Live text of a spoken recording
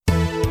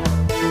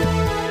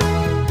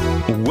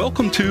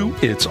Welcome to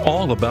It's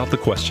All About the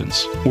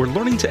Questions, where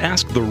learning to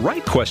ask the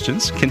right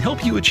questions can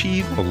help you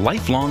achieve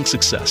lifelong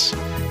success.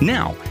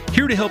 Now,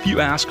 here to help you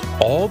ask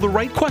all the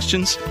right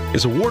questions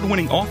is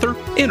award-winning author,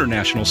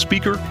 international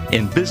speaker,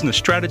 and business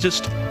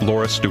strategist,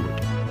 Laura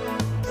Stewart.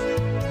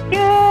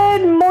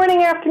 Good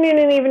morning, afternoon,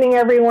 and evening,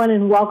 everyone,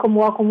 and welcome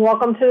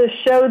to the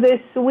show this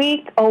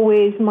week.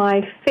 Always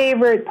my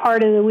favorite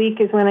part of the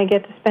week is when I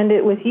get to spend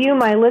it with you,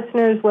 my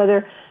listeners,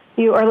 whether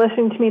you are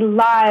listening to me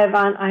live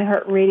on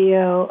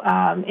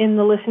iHeartRadio, in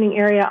the listening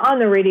area, on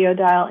the radio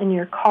dial, in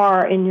your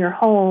car, in your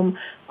home,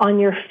 on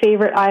your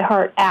favorite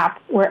iHeart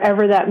app,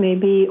 wherever that may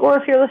be, or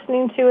if you're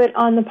listening to it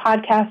on the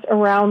podcast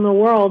around the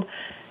world.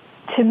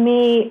 To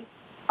me,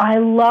 I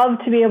love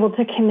to be able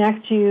to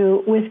connect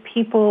you with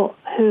people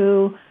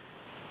who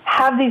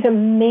have these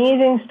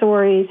amazing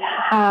stories,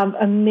 have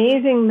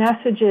amazing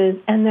messages,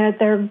 and that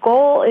their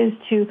goal is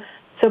to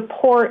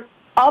support,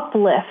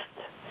 uplift.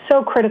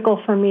 So critical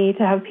for me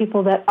to have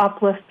people that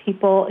uplift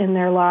people in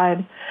their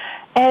lives,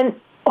 and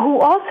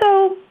who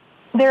also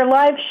their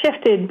lives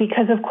shifted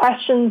because of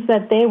questions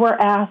that they were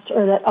asked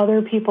or that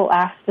other people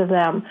asked of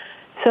them.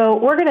 So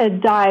we're going to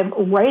dive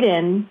right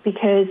in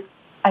because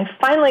I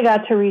finally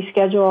got to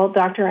reschedule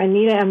Dr.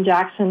 Anita M.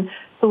 Jackson,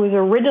 who was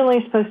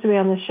originally supposed to be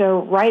on the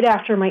show right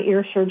after my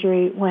ear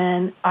surgery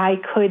when I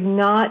could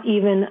not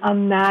even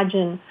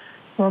imagine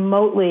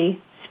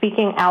remotely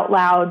speaking out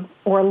loud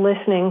or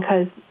listening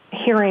because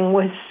hearing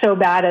was so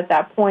bad at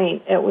that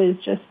point. It was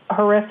just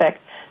horrific.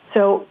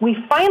 So we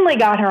finally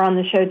got her on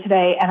the show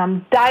today, and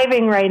I'm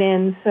diving right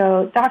in.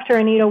 So Dr.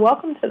 Anita,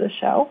 welcome to the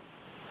show.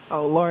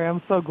 Oh, Lori,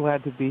 I'm so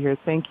glad to be here.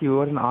 Thank you.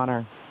 What an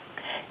honor.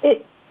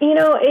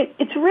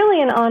 It's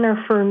really an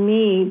honor for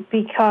me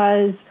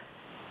because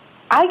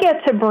I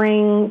get to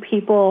bring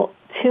people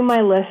to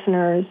my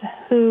listeners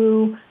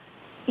who,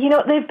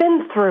 they've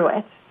been through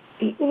it.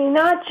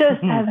 Not just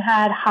have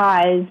had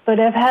highs, but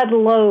have had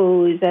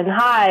lows and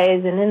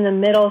highs and in the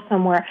middle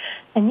somewhere.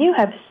 And you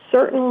have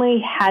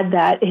certainly had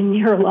that in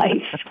your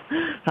life.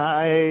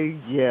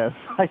 Yes.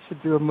 I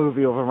should do a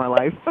movie over my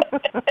life.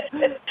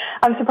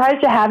 I'm surprised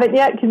you haven't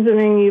yet,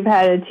 considering you've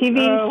had a TV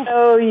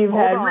show, you've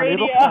had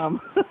radio. It'll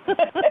come.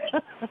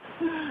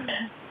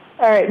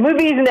 All right,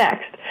 movies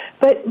next.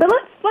 But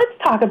let's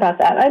talk about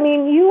that. I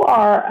mean, you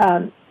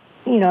are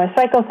a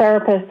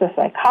psychotherapist, a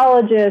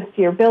psychologist,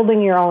 you're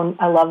building your own,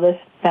 I love this,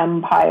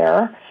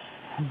 empire.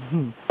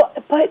 Mm-hmm.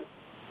 But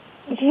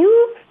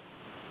you,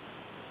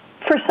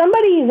 for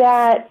somebody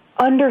that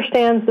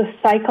understands the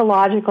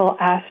psychological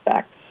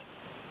aspects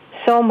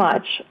so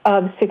much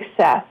of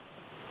success,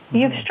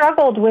 you've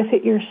struggled with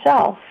it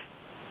yourself.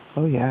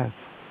 Oh, yes.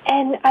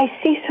 And I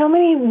see so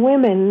many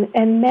women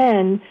and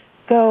men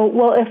go,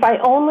 well, if I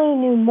only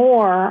knew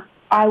more,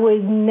 I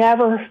would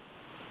never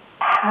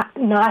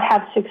not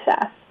have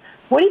success.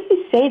 What do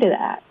you say to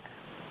that?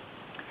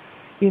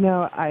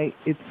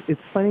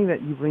 It's funny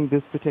that you bring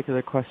this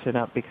particular question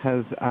up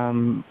because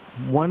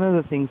one of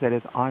the things that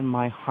is on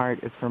my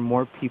heart is for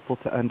more people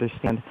to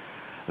understand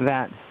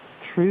that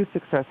true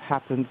success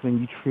happens when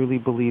you truly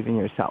believe in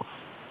yourself.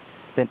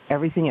 Then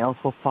everything else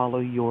will follow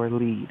your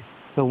lead.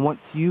 So once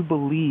you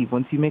believe,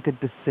 once you make a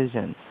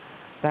decision,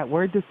 that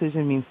word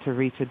decision means to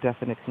reach a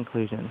definite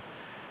conclusion.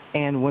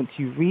 And once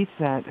you reach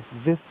that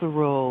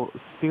visceral,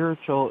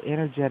 spiritual,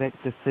 energetic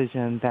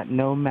decision that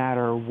no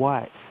matter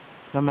what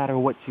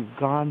you've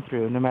gone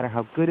through, no matter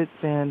how good it's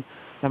been,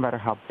 no matter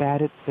how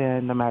bad it's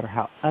been, no matter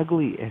how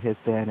ugly it has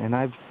been,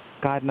 and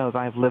God knows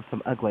I've lived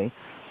some ugly,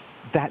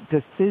 that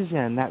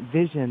decision, that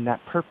vision,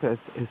 that purpose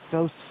is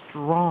so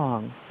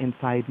strong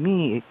inside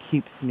me, it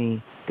keeps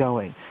me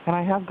going. And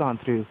I have gone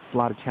through a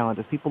lot of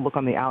challenges. People look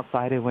on the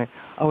outside and went,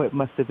 oh, it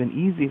must have been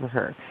easy for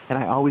her. And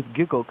I always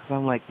giggle because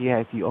I'm like, yeah,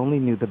 if you only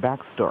knew the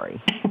backstory.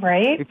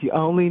 Right. If you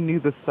only knew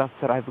the stuff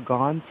that I've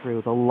gone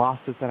through, the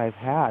losses that I've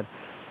had,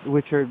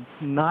 which are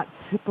not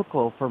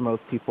typical for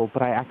most people,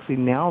 but I actually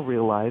now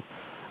realize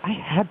I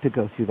had to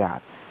go through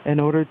that in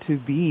order to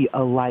be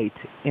a light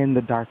in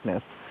the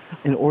darkness,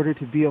 in order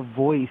to be a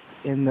voice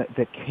in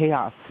the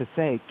chaos to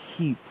say,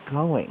 keep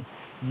going.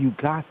 You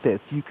got this.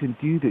 You can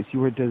do this. You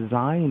were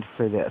designed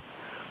for this.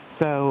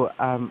 So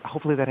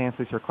hopefully that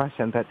answers your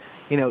question, that,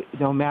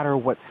 no matter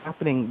what's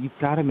happening, you've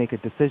got to make a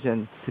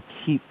decision to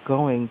keep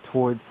going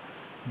towards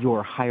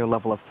your higher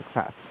level of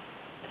success.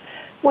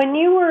 When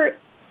you were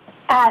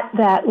at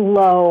that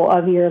low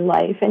of your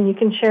life, and you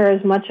can share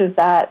as much of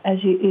that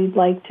as you'd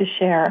like to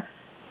share,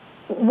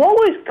 what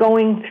was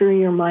going through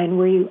your mind?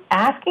 Were you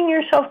asking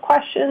yourself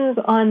questions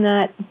on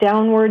that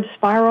downward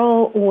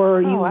spiral,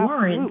 or you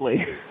weren't?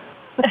 Absolutely.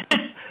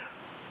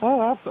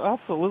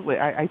 Absolutely.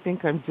 I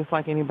think I'm just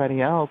like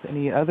anybody else,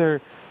 any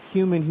other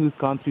human who's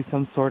gone through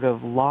some sort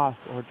of loss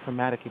or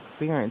traumatic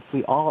experience.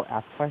 We all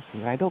ask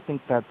questions. And I don't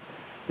think that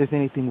there's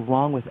anything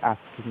wrong with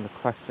asking the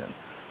question.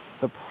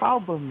 The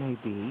problem may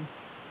be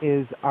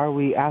is, are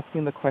we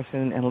asking the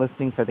question and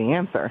listening for the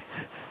answer?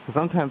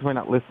 Sometimes we're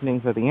not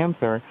listening for the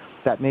answer.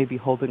 That may be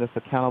holding us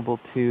accountable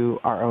to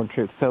our own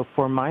truth. So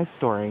for my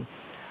story,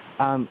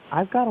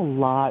 I've got a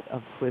lot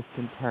of twists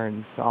and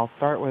turns. So I'll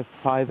start with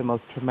probably the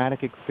most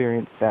traumatic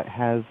experience that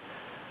has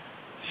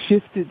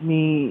shifted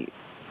me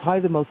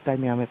probably the most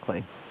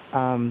dynamically.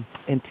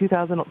 In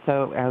 2000,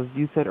 so as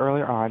you said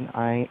earlier on,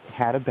 I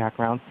had a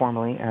background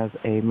formally as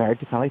a marriage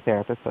to family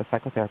therapist, so a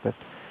psychotherapist,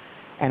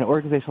 and an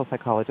organizational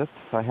psychologist.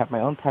 So I have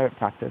my own private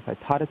practice. I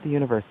taught at the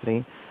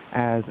university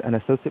as an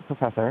associate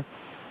professor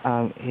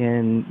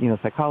in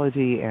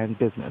psychology and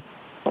business.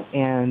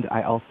 And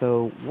I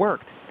also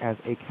worked as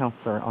a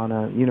counselor on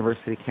a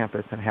university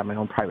campus and have my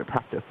own private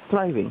practice,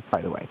 thriving,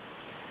 by the way.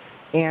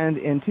 And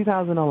in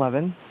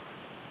 2011,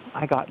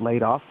 I got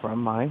laid off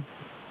from my,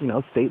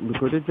 state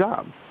lucrative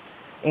job.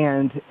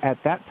 And at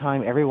that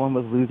time, everyone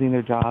was losing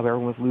their job,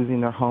 everyone was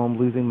losing their home,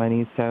 losing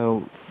money.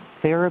 So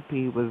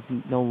therapy was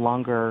no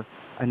longer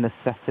a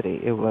necessity.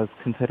 It was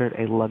considered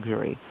a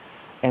luxury.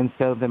 And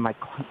so then my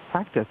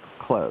practice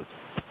closed.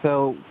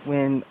 So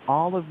when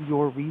all of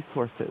your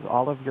resources,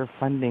 all of your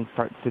funding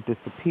starts to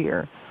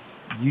disappear,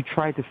 you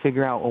try to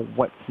figure out, well,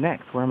 what's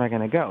next? Where am I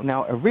going to go?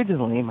 Now,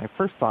 originally, my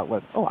first thought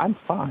was, I'm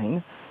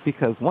fine,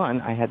 because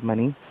one, I had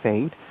money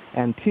saved,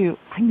 and two,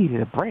 I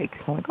needed a break.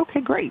 I'm like, okay,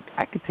 great.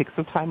 I could take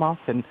some time off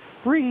and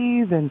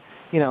breathe and,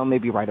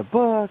 maybe write a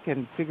book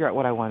and figure out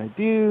what I want to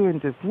do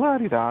and just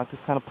la-di-da,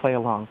 just kind of play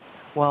along.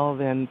 Well,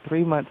 then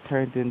 3 months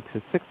turned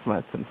into 6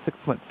 months, and 6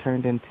 months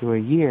turned into a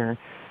year,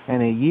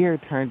 and a year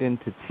turned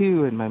into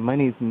 2, and my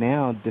money's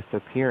now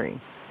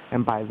disappearing.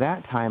 And by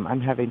that time,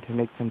 I'm having to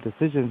make some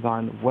decisions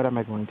on what am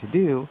I going to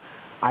do.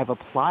 I've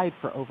applied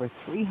for over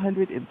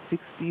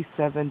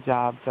 367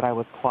 jobs that I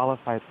was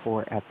qualified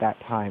for at that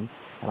time,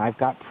 and I've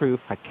got proof.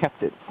 I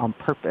kept it on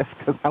purpose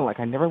because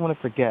I never want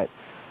to forget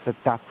that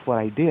that's what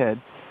I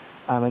did,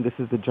 and this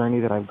is the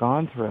journey that I've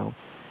gone through.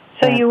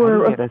 So and you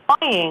were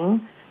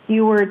applying.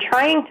 You were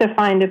trying to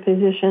find a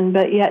position,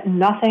 but yet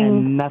nothing...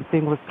 And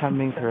nothing was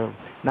coming through.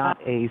 Not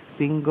a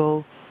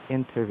single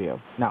interview,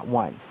 not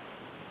one.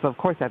 So, of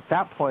course, at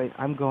that point,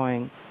 I'm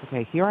going,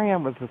 okay, here I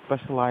am with a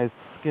specialized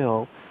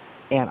skill,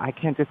 and I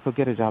can't just go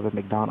get a job at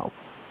McDonald's.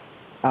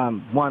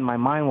 One, my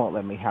mind won't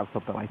let me have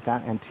something like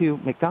that, and two,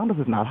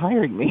 McDonald's is not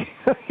hiring me.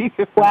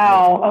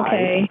 Wow,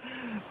 okay.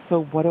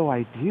 So what do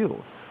I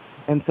do?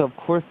 And so, of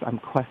course, I'm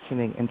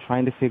questioning and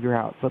trying to figure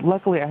out. But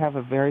luckily, I have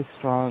a very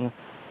strong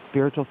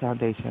spiritual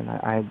foundation.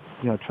 I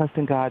trust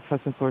in God,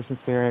 trust in Source and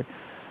Spirit,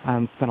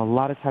 spent a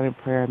lot of time in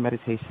prayer and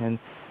meditation,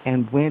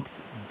 and went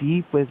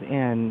deep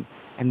within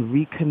and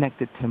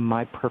reconnected to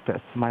my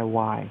purpose, my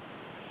why,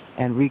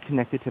 and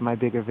reconnected to my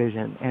bigger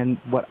vision. And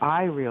what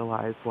I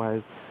realized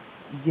was,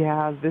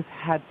 this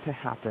had to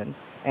happen.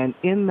 And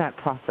in that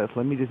process,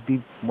 let me just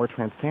be more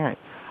transparent,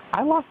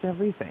 I lost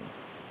everything.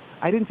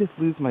 I didn't just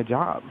lose my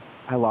job.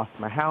 I lost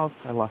my house.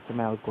 I lost the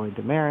man I was going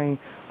to marry.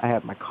 I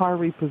had my car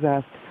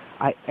repossessed.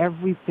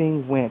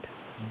 Everything went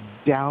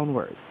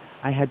downward.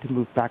 I had to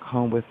move back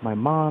home with my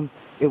mom.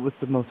 It was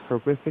the most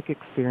horrific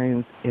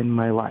experience in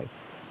my life.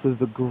 It was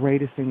the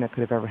greatest thing that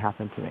could have ever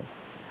happened to me.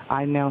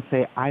 I now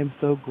say I'm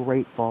so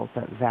grateful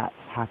that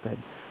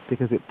happened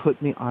because it put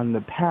me on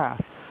the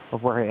path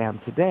of where I am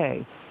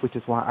today, which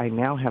is why I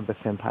now have this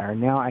empire.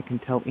 Now I can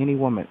tell any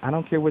woman, I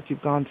don't care what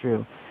you've gone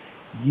through,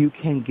 you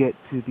can get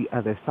to the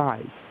other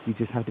side. You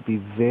just have to be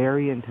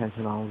very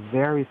intentional,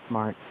 very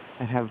smart,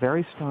 and have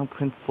very strong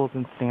principles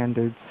and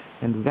standards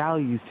and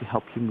values to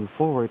help you move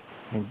forward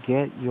and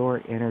get your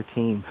inner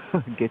team,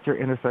 get your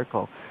inner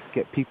circle,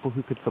 get people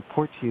who could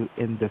support you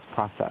in this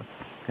process.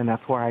 And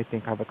that's where I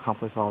think I've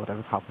accomplished all that I've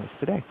accomplished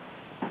today.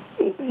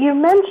 You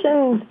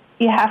mentioned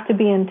you have to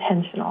be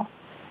intentional.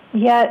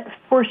 Yet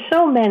for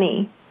so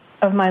many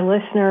of my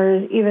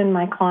listeners, even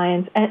my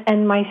clients,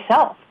 and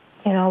myself,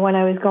 when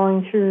I was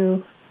going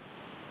through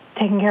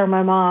taking care of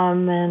my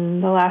mom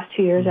and the last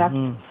 2 years after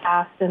she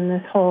passed and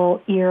this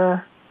whole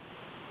ear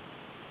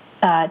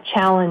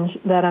challenge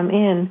that I'm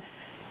in,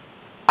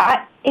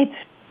 it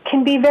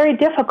can be very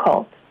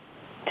difficult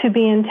to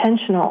be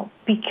intentional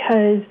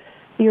because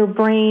your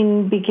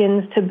brain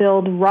begins to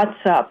build ruts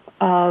up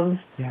of,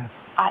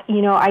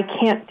 I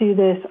can't do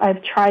this.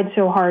 I've tried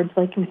so hard,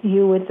 like with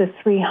you with the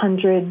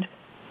 300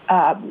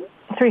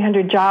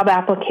 job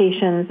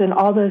applications and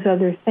all those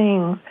other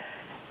things.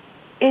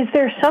 Is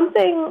there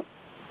something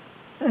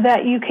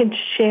that you could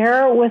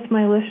share with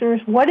my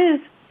listeners? What is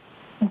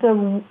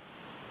a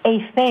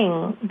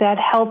thing that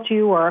helped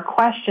you, or a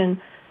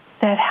question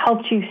that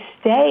helped you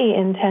stay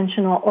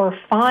intentional or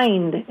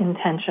find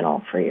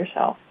intentional for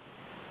yourself?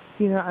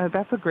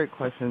 That's a great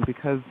question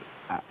because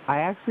I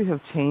actually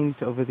have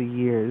changed over the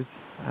years,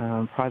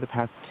 probably the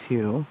past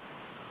 2,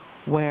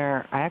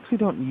 where I actually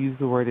don't use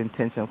the word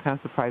intentional. I'm kind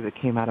of surprised it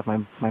came out of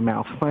my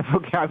mouth, my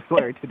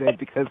vocabulary today,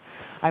 because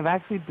I've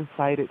actually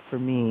decided for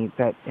me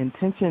that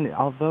intention,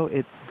 although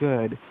it's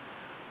good,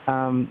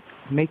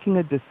 making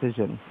a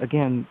decision,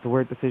 again, the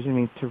word decision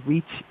means to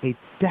reach a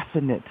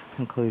definite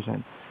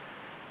conclusion.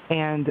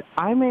 And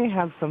I may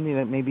have something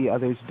that maybe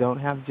others don't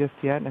have just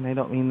yet, and I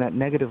don't mean that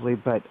negatively,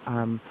 but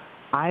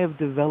I have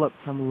developed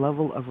some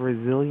level of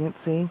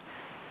resiliency,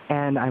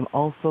 and I'm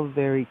also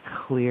very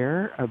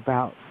clear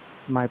about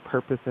my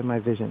purpose and my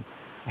vision.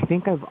 I I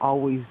think I've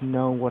always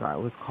known what I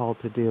was called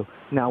to do.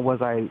 Now, was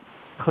I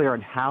clear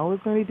on how I was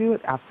going to do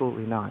it?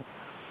 Absolutely not.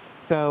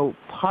 So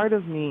part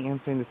of me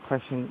answering this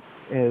question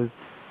is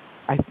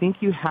I think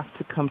you have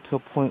to come to a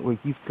point where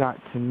you've got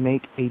to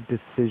make a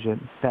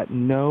decision that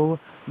no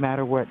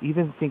matter what,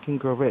 even Think and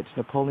Grow Rich,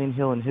 Napoleon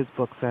Hill in his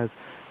book says,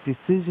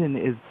 decision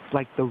is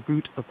like the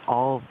root of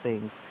all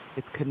things.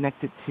 It's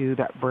connected to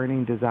that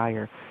burning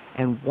desire.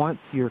 And once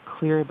you're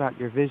clear about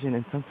your vision,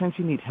 and sometimes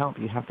you need help,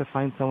 you have to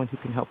find someone who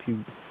can help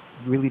you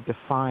really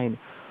define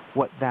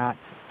what that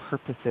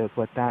purpose is,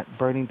 what that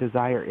burning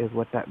desire is,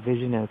 what that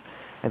vision is.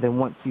 And then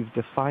once you've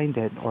defined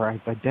it or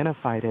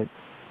identified it,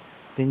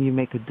 then you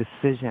make a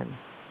decision.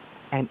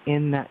 And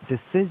in that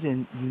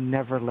decision, you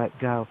never let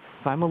go.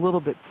 So I'm a little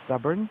bit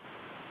stubborn.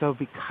 So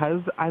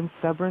because I'm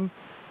stubborn,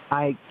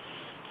 I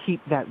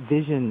keep that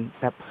vision,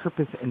 that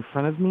purpose in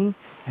front of me,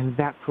 and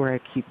that's where I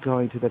keep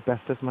going to the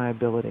best of my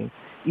ability.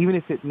 Even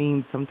if it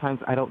means sometimes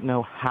I don't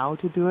know how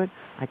to do it,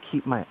 I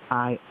keep my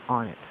eye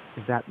on it,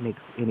 if that makes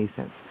any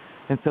sense.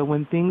 And so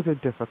when things are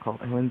difficult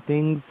and when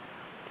things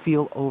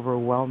feel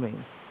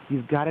overwhelming,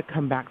 you've got to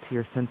come back to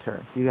your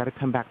center. You've got to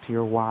come back to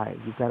your why.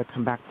 You've got to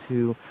come back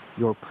to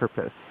your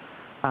purpose.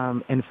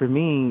 And for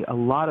me, a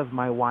lot of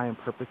my why and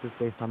purpose is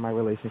based on my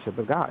relationship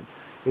with God.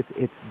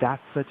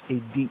 That's such a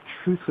deep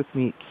truth with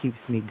me. It keeps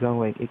me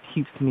going. It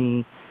keeps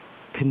me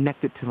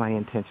connected to my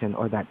intention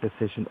or that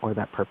decision or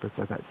that purpose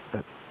or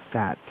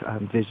that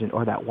vision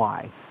or that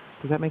why.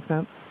 Does that make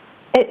sense?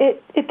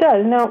 It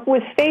does. Now,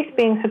 with faith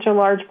being such a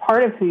large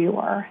part of who you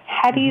are,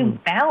 how do you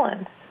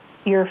balance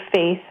your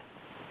faith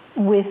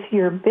with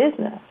your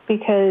business?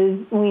 Because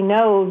we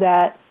know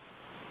that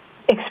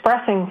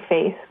expressing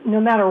faith, no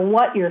matter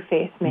what your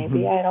faith may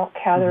be, I don't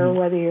care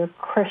whether you're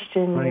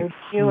Christian, you're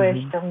Jewish,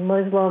 you're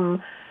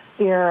Muslim,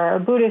 you're a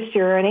Buddhist,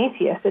 you're an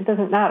atheist. It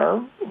doesn't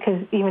matter,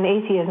 because even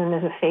atheism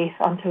is a faith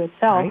unto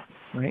itself.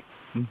 Right.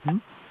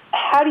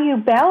 How do you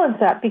balance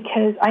that?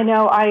 Because I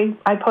know I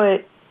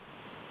put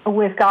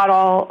with God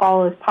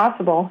all is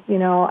possible,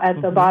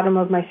 at the bottom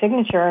of my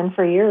signature, and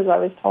for years I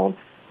was told,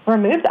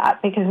 remove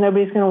that because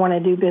nobody's going to want to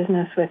do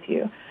business with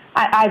you.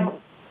 I've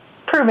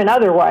proven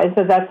otherwise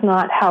that that's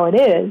not how it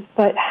is,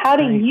 but how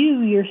do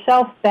you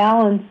yourself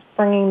balance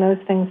bringing those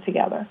things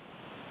together?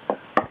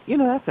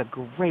 That's a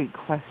great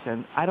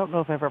question. I don't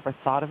know if I've ever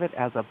thought of it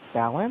as a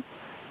balance.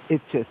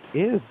 It just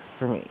is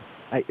for me.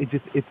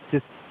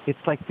 It's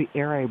like the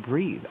air I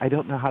breathe. I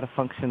don't know how to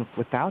function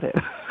without it.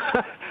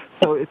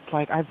 So it's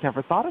like I've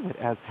never thought of it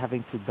as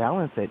having to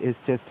balance it. It's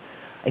just,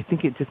 I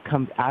think it just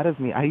comes out of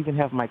me. I even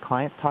have my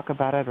clients talk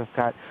about it. I've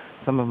got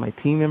some of my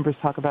team members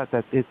talk about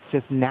that. It's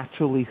just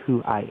naturally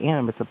who I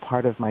am. It's a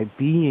part of my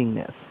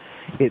beingness.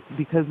 It's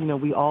because,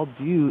 we all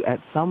do at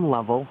some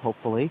level,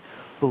 hopefully,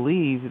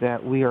 believe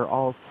that we are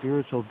all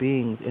spiritual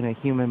beings in a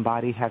human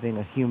body having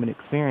a human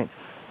experience.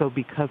 So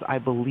because I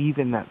believe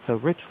in that so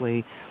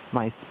richly,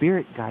 my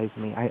spirit guides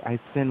me. I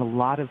spend a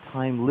lot of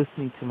time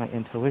listening to my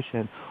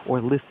intuition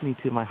or listening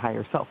to my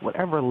higher self,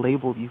 whatever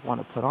label you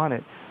want to put on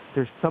it.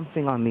 There's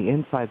something on the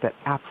inside that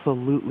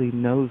absolutely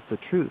knows the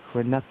truth,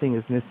 where nothing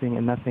is missing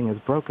and nothing is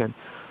broken.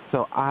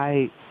 So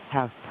I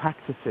have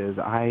practices.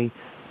 I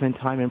spend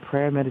time in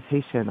prayer and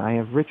meditation. I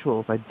have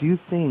rituals. I do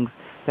things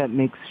that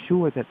make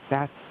sure that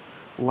that's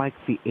like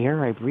the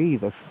air I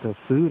breathe, the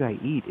food I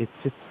eat. It's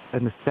just a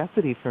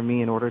necessity for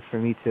me in order for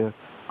me to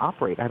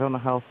operate. I don't know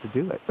how else to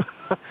do it.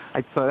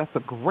 So that's a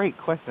great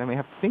question. I mean, I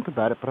have to think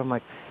about it, but I'm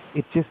like,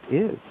 it just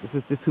is. This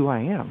is just who I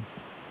am.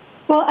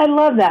 Well, I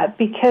love that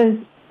because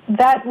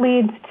that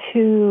leads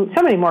to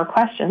so many more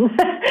questions,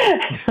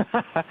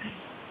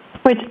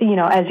 which, as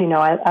you know,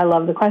 I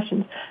love the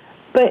questions.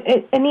 But,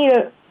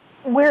 Anita,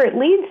 where it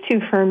leads to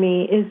for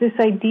me is this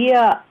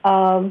idea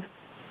of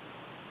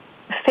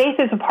faith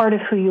is a part of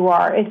who you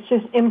are. It's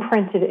just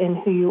imprinted in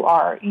who you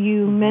are.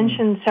 You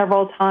mentioned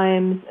several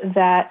times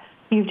that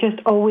you've just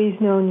always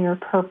known your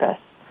purpose.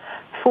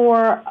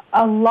 For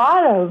a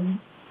lot of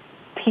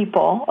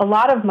people, a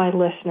lot of my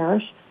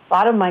listeners, a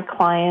lot of my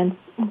clients,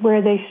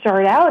 where they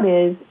start out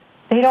is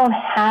they don't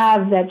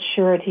have that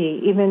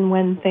surety even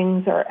when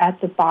things are at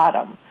the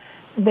bottom.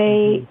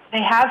 They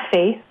have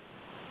faith.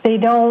 They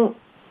don't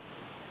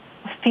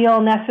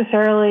feel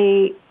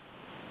necessarily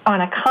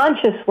on a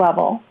conscious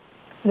level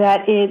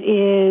that it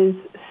is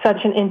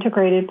such an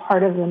integrated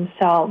part of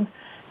themselves,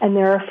 and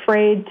they're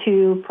afraid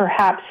to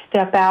perhaps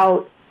step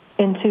out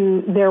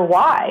into their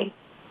why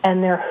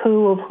and their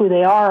who of who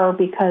they are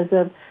because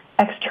of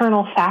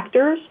external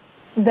factors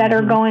that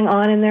are going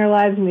on in their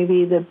lives.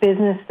 Maybe the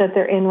business that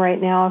they're in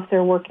right now, if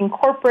they're working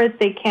corporate,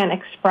 they can't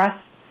express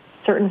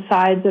certain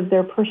sides of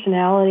their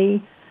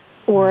personality,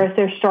 or if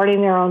they're starting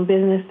their own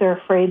business, they're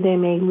afraid they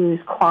may lose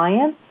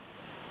clients.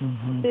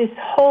 This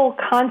whole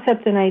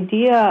concept and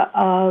idea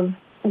of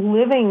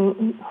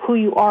living who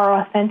you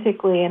are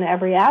authentically in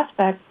every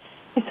aspect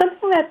is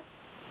something that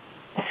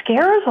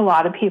scares a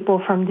lot of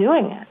people from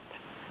doing it.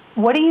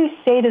 What do you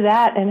say to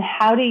that, and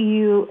how do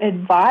you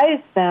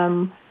advise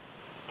them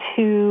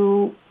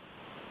to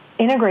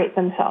integrate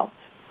themselves?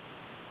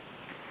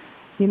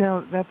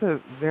 That's a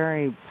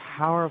very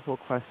powerful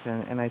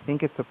question, and I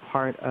think it's a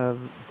part of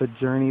the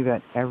journey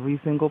that every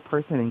single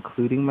person,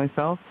 including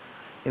myself,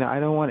 I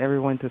don't want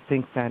everyone to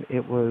think that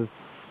it was,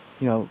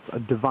 a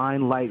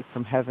divine light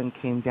from heaven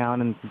came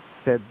down and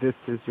said, this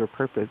is your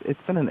purpose. It's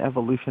been an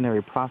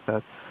evolutionary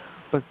process,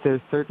 but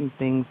there's certain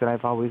things that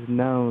I've always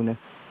known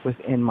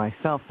within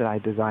myself that I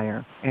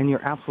desire. And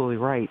you're absolutely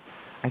right.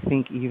 I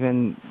think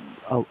even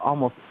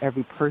almost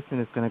every person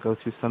is going to go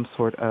through some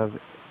sort of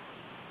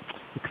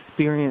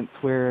experience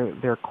where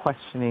they're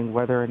questioning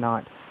whether or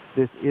not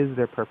this is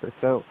their purpose.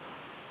 So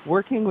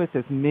working with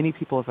as many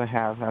people as I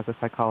have as a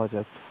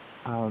psychologist,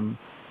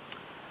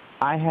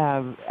 I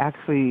have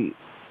actually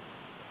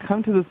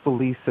come to this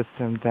belief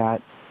system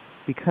that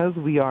because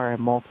we are a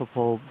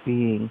multiple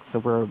being, so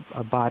we're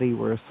a body,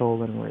 we're a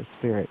soul, and we're a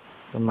spirit,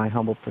 from my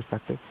humble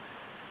perspective,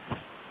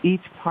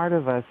 each part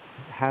of us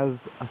has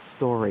a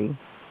story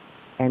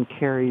and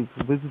carries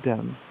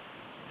wisdom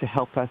to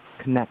help us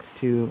connect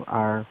to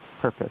our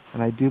purpose.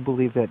 And I do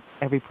believe that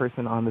every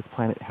person on this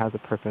planet has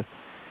a purpose.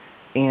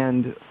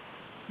 And,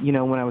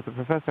 when I was a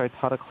professor, I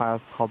taught a class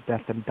called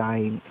Death and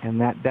Dying, and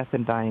that Death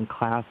and Dying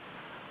class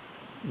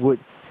would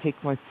take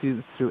my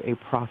students through a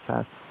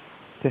process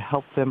to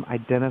help them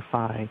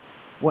identify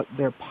what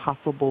their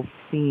possible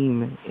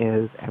theme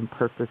is and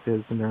purpose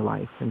is in their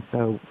life. And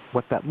so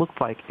what that looks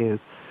like is,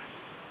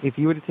 if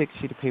you were to take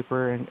a sheet of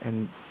paper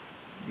and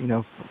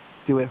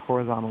do it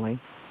horizontally,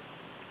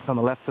 from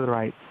the left to the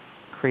right,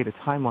 create a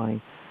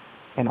timeline,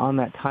 and on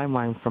that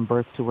timeline from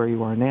birth to where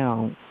you are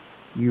now,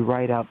 you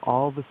write out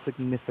all the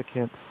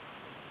significant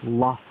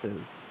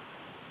losses,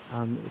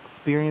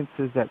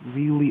 experiences that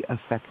really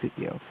affected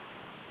you.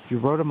 If you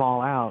wrote them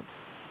all out,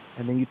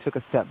 and then you took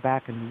a step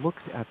back and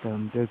looked at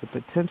them, there's a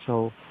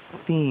potential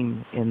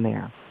theme in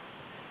there.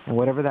 And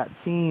whatever that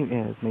theme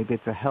is, maybe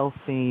it's a health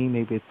theme,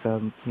 maybe it's a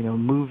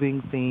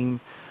moving theme,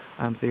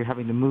 so you're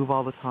having to move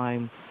all the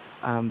time.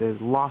 There's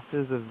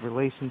losses of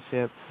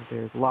relationships,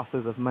 there's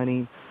losses of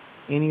money.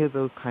 Any of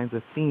those kinds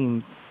of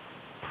themes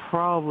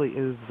probably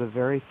is the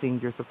very thing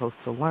you're supposed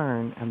to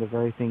learn and the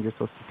very thing you're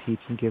supposed to teach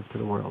and give to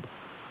the world.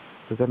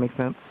 Does that make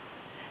sense?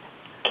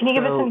 Can you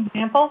give us an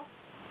example?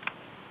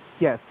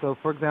 Yes. So,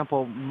 for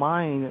example,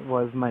 mine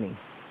was money.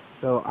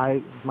 So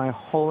my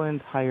whole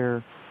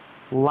entire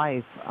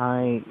life,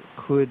 I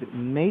could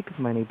make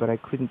money, but I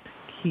couldn't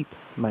keep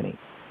money.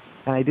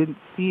 And I didn't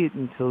see it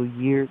until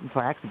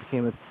I actually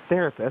became a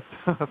therapist,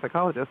 a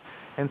psychologist,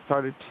 and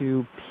started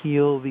to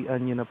peel the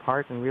onion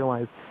apart and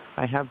realized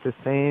I have the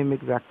same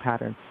exact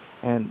pattern.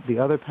 And the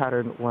other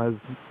pattern was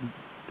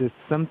there's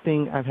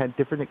something, I've had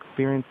different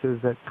experiences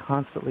that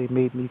constantly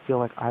made me feel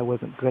like I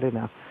wasn't good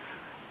enough.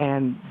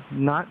 And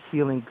not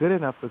feeling good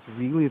enough was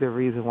really the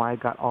reason why I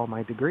got all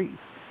my degrees.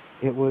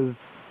 It was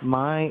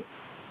my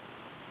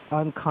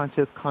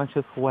unconscious,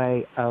 conscious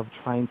way of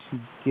trying to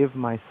give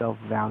myself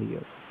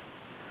value.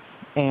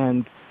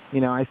 And,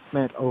 I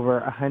spent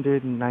over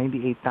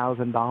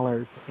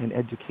 $198,000 in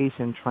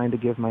education trying to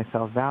give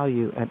myself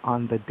value. And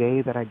on the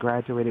day that I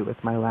graduated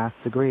with my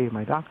last degree,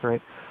 my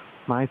doctorate,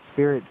 my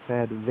spirit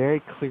said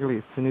very clearly,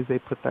 as soon as they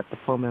put that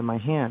diploma in my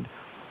hand,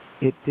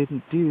 it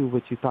didn't do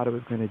what you thought it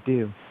was going to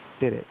do,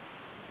 did it?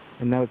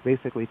 And that was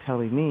basically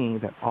telling me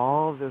that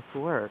all this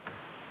work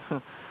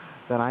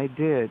that I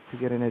did to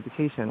get an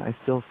education, I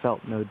still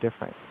felt no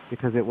different,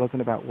 because it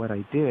wasn't about what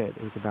I did,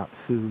 it was about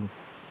who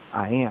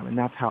I am. And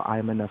that's how I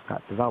Am Enough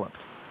got developed.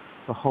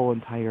 The whole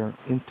entire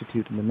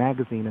institute and the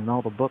magazine and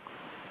all the books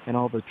and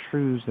all the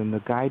truths and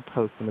the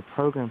guideposts and the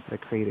programs that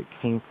I created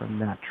came from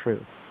that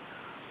truth.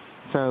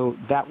 So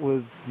that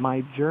was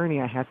my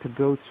journey. I had to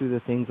go through the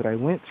things that I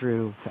went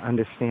through to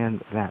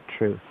understand that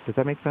truth. Does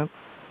that make sense?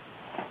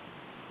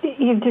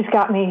 You've just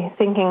got me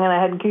thinking, and I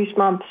had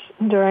goosebumps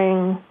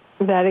during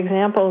that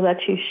example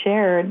that you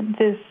shared.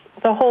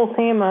 The whole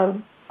theme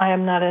of I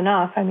am not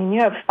enough. I mean,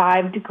 you have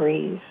 5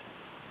 degrees.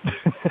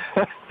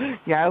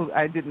 Yeah,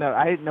 I didn't know.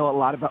 I didn't know a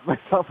lot about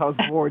myself. I was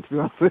bored, to be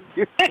honest with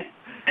you.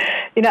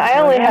 I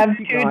only have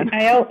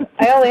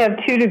I only have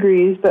 2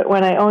 degrees, but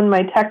when I owned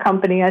my tech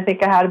company, I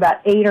think I had about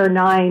 8 or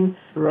 9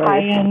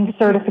 high-end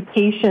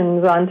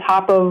certifications on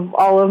top of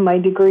all of my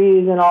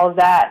degrees and all of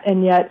that.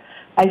 And yet,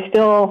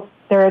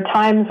 there are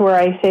times where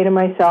I say to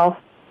myself,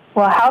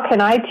 well, how can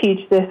I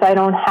teach this? I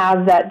don't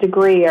have that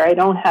degree, or I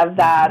don't have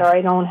that, or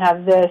I don't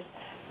have this.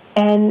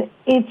 And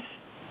it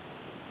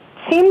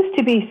seems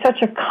to be such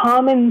a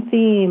common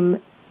theme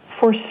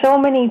for so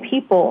many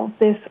people,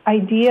 this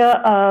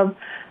idea of,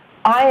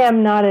 I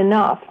am not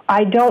enough.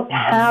 I don't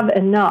have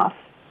enough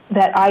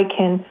that I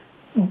can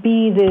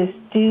be this,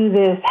 do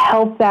this,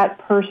 help that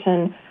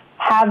person,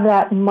 have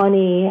that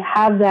money,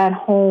 have that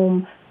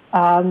home,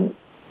 help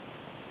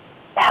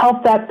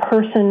that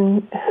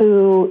person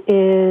who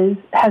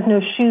has no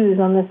shoes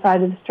on the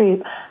side of the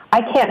street.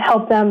 I can't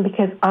help them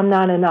because I'm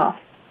not enough.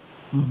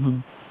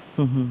 Mm-hmm.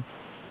 Mm-hmm.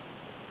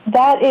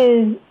 That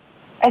is,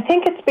 I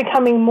think it's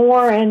becoming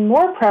more and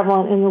more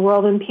prevalent in the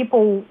world, and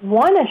people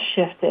want to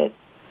shift it.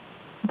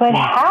 But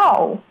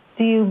how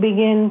do you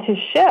begin to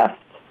shift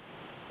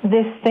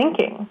this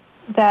thinking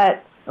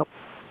that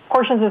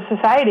portions of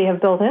society have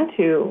built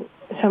into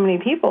so many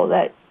people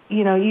that,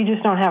 you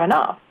just don't have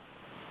enough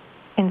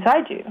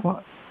inside you.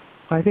 Well,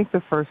 I think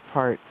the first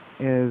part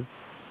is,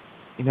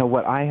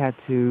 what I had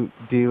to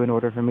do in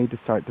order for me to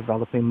start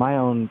developing my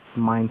own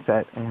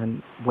mindset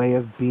and way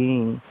of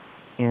being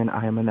in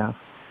I Am Enough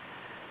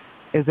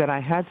is that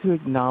I had to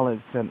acknowledge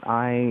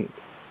that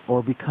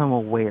or become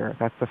aware.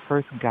 That's the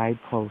first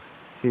guidepost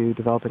to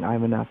developing I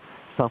Am Enough,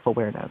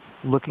 self-awareness.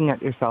 Looking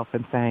at yourself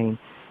and saying,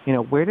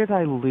 where did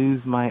I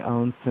lose my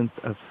own sense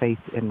of faith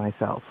in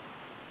myself?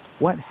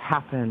 What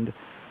happened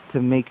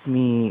to make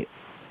me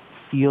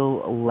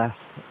feel less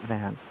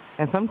than?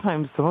 And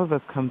sometimes some of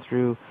us come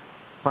through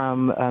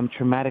from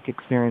traumatic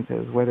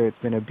experiences, whether it's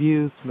been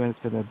abuse, whether it's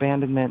been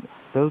abandonment.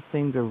 Those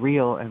things are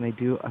real and they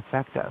do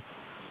affect us.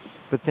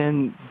 But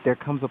then there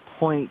comes a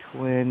point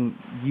when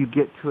you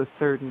get to a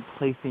certain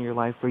place in your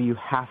life where you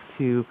have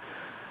to,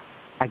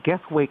 I guess,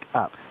 wake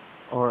up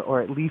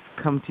or at least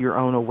come to your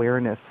own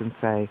awareness and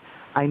say,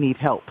 I need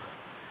help.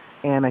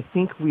 And I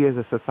think we as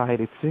a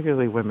society,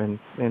 particularly women,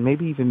 and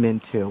maybe even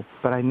men too,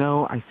 but I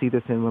know I see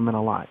this in women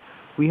a lot,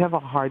 we have a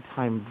hard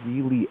time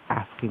really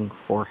asking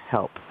for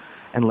help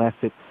unless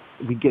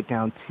we get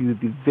down to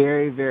the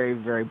very, very,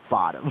 very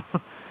bottom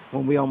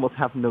when we almost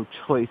have no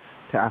choice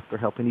to ask for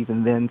help, and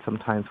even then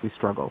sometimes we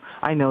struggle.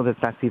 I know that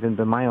that's even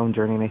been my own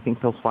journey, and I think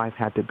that's why I've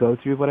had to go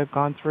through what I've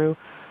gone through,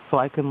 so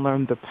I can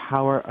learn the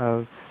power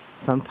of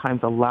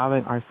sometimes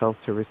allowing ourselves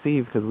to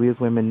receive, because we as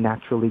women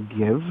naturally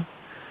give,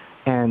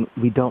 and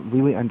we don't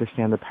really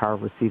understand the power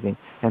of receiving.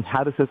 And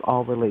how does this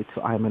all relate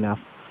to I Am Enough?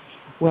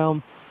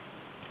 Well,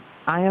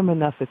 I Am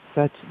Enough is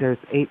there's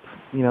 8,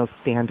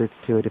 standards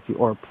to it,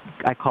 or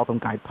I call them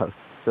guideposts.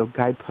 So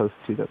guideposts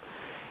to them.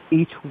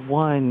 Each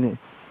one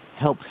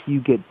helps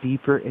you get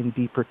deeper and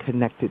deeper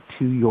connected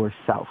to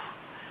yourself.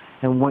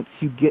 And once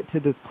you get to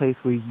this place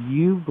where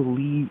you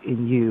believe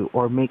in you,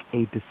 or make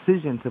a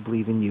decision to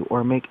believe in you,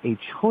 or make a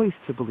choice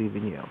to believe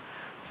in you,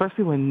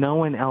 especially when no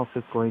one else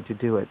is going to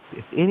do it,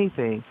 if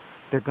anything,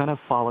 they're going to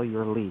follow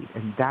your lead.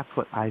 And that's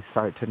what I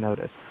started to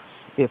notice.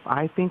 If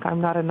I think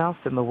I'm not enough,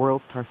 then the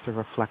world starts to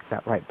reflect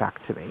that right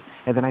back to me.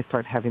 And then I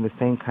start having the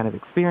same kind of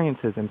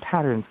experiences and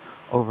patterns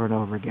over and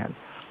over again.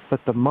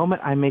 But the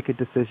moment I make a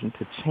decision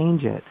to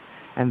change it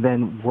and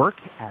then work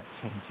at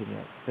changing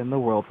it, then the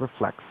world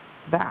reflects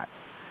that.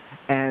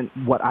 And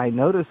what I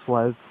noticed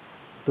was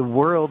the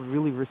world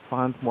really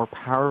responds more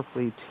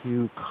powerfully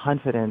to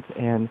confidence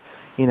and,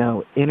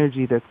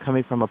 energy that's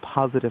coming from a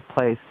positive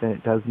place than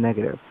it does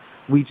negative.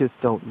 We just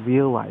don't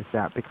realize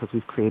that because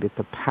we've created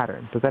the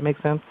pattern. Does that make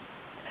sense?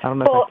 I don't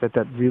know if I said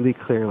that really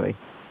clearly.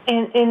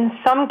 In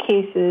some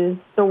cases,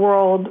 the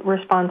world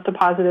responds to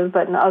positive,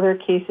 but in other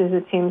cases,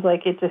 it seems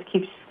like it just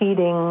keeps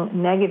feeding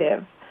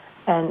negative.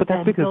 But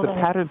that's because the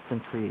pattern's been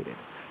created.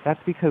 That's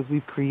because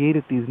we've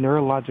created these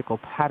neurological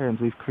patterns.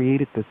 We've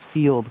created this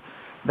field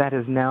that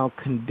is now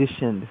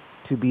conditioned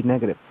to be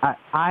negative.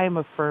 I am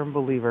a firm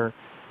believer,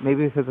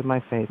 maybe because of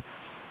my faith,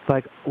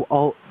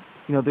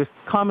 there's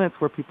comments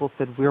where people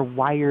said we're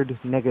wired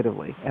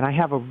negatively, and I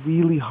have a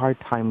really hard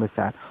time with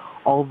that,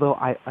 although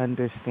I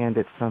understand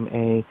it from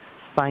a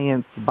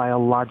science,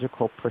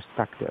 biological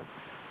perspective.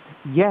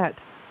 Yet,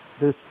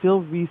 there's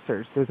still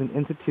research. There's an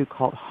institute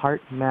called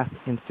Heart Math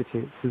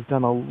Institute who's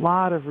done a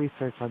lot of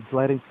research on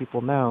letting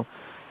people know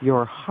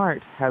your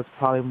heart has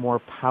probably more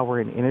power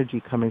and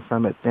energy coming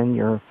from it than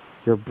your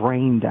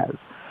brain does.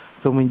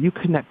 So when you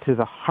connect to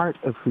the heart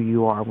of who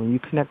you are, when you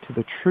connect to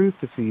the truth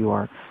of who you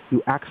are,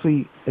 you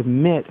actually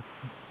emit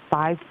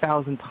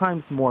 5,000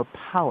 times more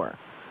power.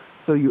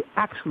 So you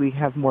actually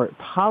have more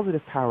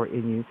positive power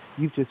in you.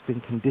 You've just been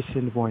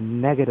conditioned more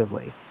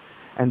negatively.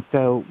 And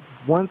so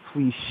once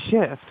we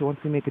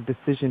make a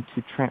decision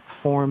to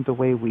transform the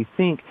way we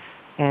think,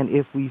 and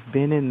if we've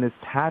been in this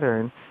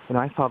pattern, and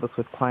I saw this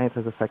with clients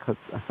as a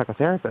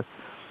psychotherapist,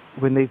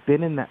 when they've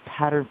been in that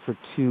pattern for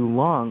too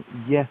long,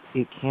 yes,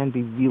 it can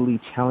be really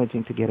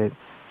challenging to get it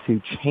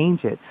to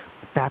change it.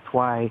 But that's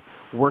why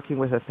working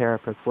with a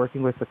therapist,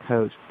 working with a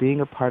coach, being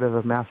a part of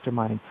a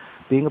mastermind,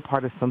 being a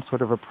part of some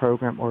sort of a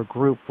program or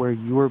group where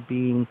you're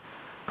being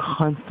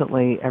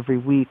constantly every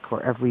week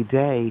or every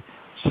day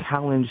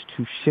challenged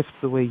to shift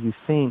the way you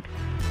think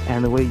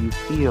and the way you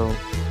feel,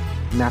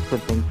 and that's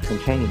when things can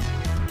change.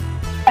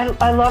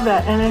 I love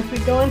that. And as we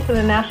go into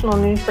the national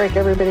news break,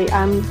 everybody,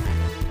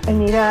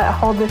 Anita,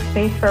 hold this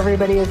space for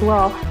everybody as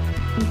well.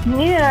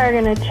 Anita and I are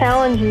going to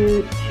challenge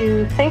you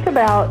to think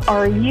about,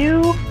 are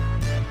you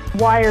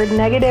wired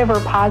negative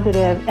or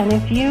positive? And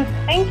if you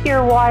think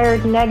you're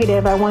wired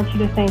negative, I want you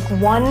to think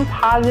one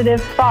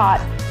positive thought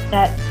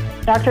that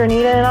Dr.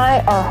 Anita and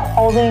I are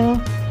holding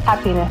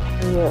happiness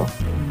for you.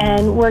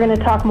 And we're going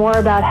to talk more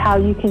about how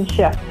you can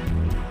shift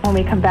when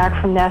we come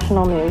back from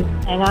national news.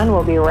 Hang on,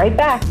 we'll be right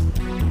back.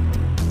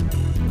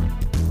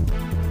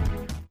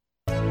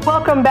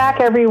 Welcome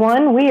back,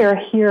 everyone. We are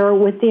here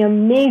with the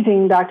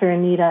amazing Dr.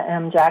 Anita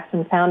M.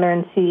 Jackson, founder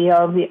and CEO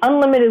of the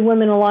Unlimited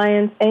Women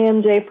Alliance,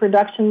 AMJ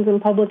Productions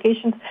and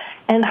Publications,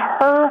 and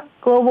her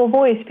global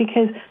voice,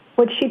 because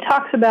what she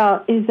talks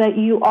about is that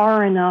you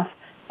are enough,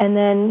 And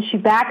then she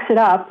backs it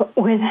up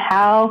with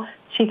how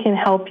she can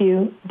help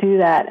you do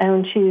that.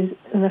 And she's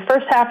in the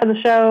first half of the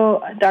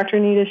show, Dr.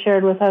 Anita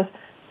shared with us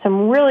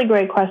some really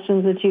great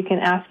questions that you can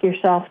ask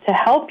yourself to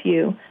help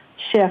you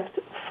shift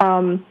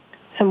from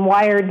some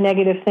wired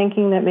negative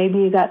thinking that maybe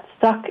you got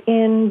stuck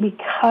in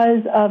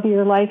because of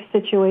your life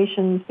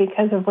situations,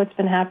 because of what's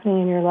been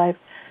happening in your life,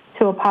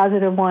 to a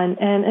positive one.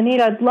 And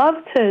Anita, I'd love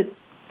to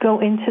go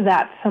into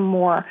that some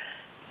more,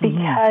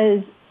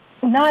 because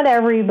not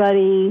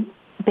everybody,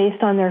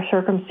 based on their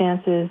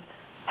circumstances,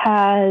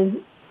 has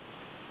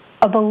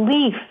a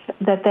belief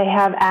that they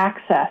have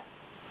access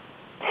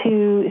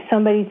to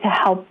somebody to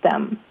help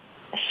them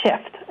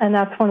shift. And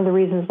that's one of the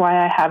reasons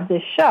why I have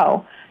this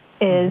show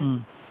is,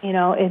 you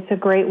know, it's a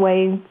great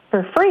way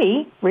for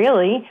free,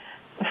 really,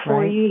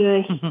 for you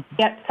to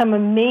get some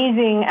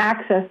amazing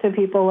access to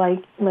people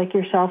like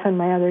yourself and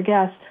my other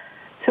guests.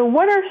 So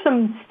what are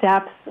some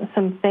steps,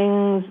 some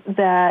things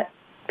that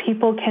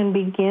people can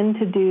begin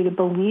to do to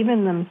believe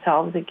in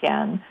themselves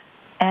again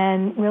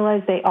and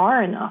realize they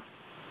are enough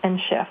and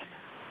shift?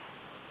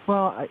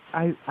 Well,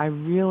 I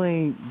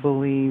really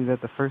believe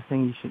that the first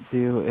thing you should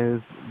do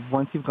is,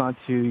 once you've gone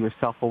to your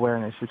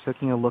self-awareness, you're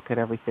taking a look at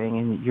everything,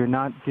 and you're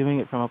not doing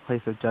it from a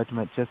place of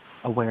judgment, just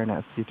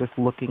awareness. You're just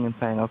looking and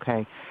saying,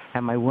 okay,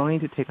 am I willing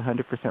to take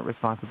 100%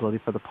 responsibility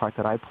for the part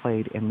that I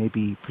played in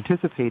maybe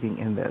participating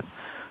in this?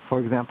 For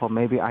example,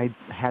 maybe I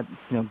had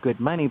good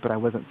money, but I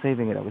wasn't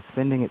saving it. I was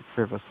spending it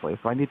frivolously.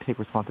 So I need to take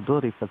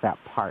responsibility for that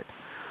part.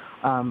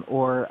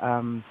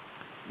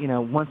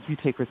 Once you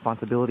take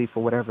responsibility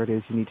for whatever it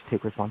is you need to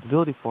take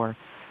responsibility for,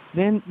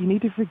 then you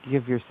need to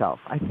forgive yourself.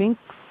 I think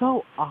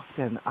so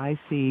often I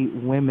see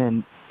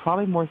women,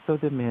 probably more so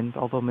than men,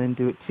 although men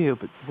do it too,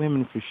 but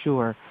women for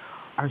sure,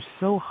 are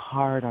so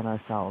hard on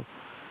ourselves.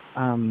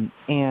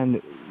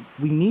 And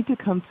we need to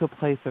come to a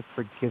place of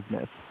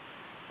forgiveness.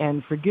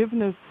 And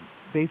forgiveness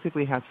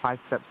basically has 5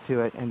 steps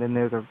to it, and then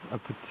there's a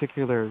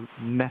particular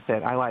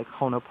method. I like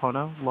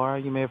Ho'oponopono. Laura,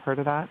 you may have heard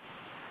of that?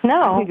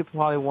 No. I think it's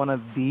probably one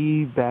of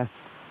the best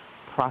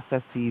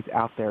processes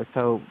out there.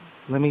 So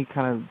let me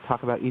kind of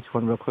talk about each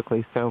one real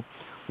quickly. So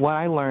what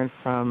I learned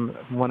from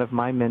one of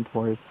my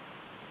mentors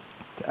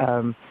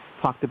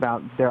talked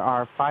about there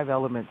are 5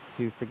 elements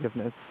to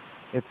forgiveness.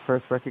 It's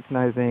first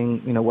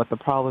recognizing, what the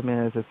problem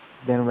is. It's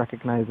then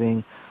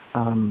recognizing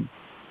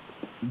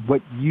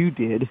what you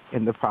did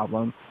in the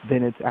problem.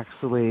 Then it's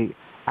actually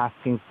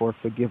asking for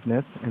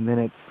forgiveness, and then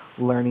it's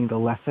learning the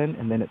lesson,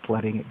 and then it's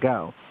letting it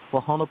go.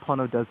 Well,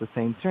 Ho'oponopono does the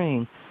same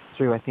thing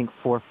through, I think,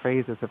 4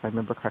 phrases, if I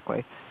remember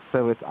correctly.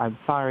 So it's, I'm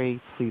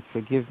sorry, please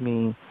forgive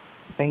me,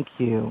 thank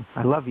you,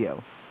 I love you.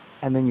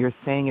 And then you're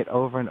saying it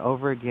over and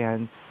over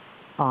again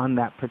on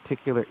that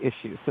particular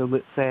issue. So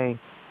let's say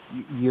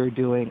you're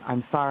doing,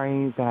 I'm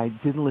sorry that I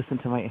didn't listen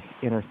to my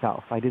inner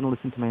self. I didn't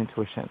listen to my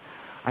intuition.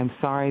 I'm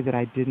sorry that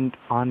I didn't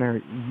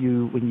honor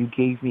you when you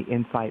gave me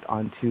insight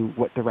onto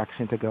what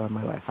direction to go in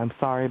my life. I'm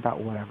sorry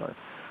about whatever.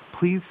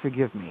 Please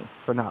forgive me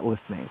for not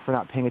listening, for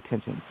not paying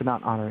attention, for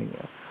not honoring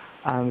you.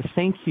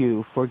 Thank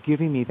you for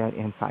giving me that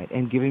insight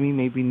and giving me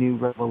maybe new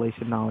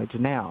revelation knowledge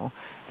now.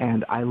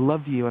 And I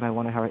love you, and I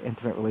want to have an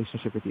intimate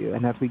relationship with you.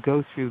 And as we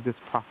go through this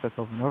process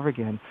over and over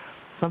again,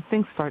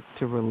 something starts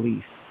to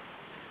release.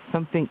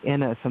 Something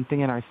in us, something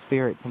in our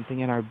spirit,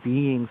 something in our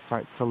being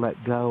starts to let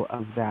go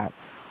of that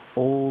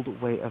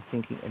old way of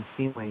thinking and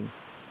feeling.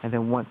 And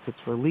then once it's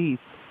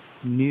released,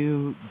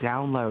 new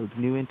downloads,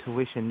 new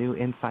intuition, new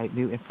insight,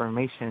 new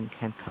information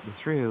can come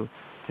through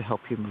to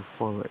help you move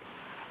forward.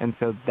 And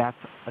so that's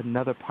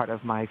another part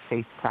of my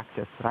faith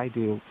practice that I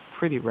do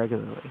pretty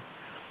regularly,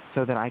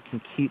 so that I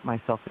can keep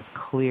myself as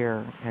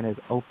clear and as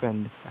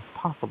open as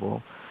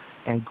possible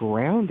and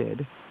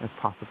grounded as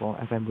possible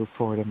as I move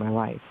forward in my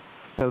life.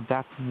 So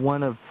that's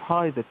one of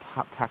probably the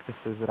top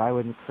practices that I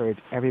would encourage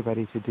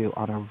everybody to do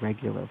on a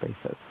regular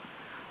basis.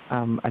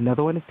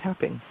 Another one is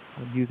tapping,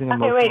 using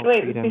emotional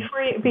freedom.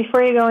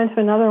 Before you go into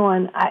another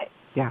one,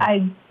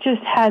 I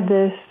just had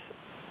this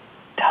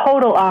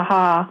total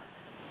aha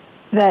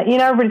that,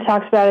 everybody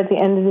talks about at the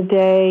end of the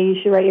day,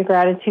 you should write your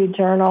gratitude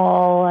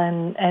journal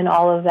and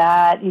all of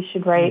that. You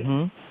should write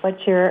what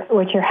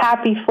you're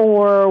happy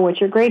for, what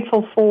you're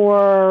grateful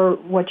for,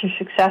 what your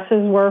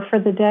successes were for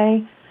the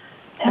day.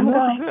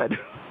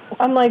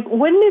 I'm like,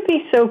 wouldn't it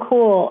be so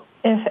cool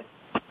if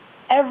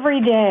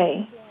every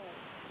day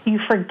you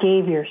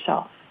forgave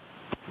yourself?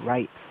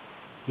 Right.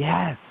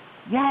 Yes.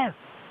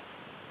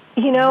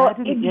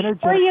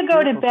 Before you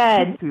go to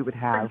bed, we would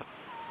have.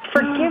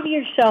 Forgive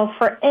yourself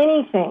for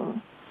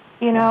anything,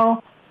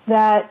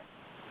 that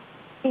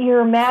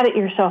you're mad at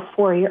yourself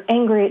for, you're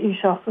angry at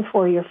yourself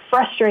for, you're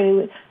frustrated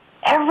with.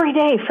 Every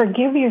day,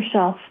 forgive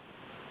yourself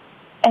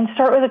and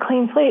start with a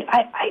clean slate.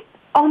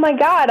 Oh my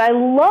God, I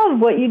love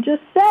what you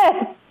just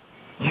said.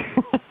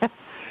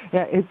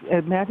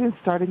 Imagine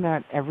starting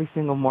that every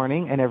single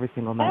morning and every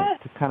single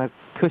night to kind of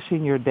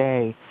cushion your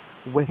day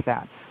with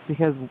that.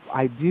 Because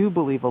I do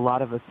believe a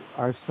lot of us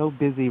are so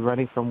busy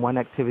running from one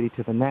activity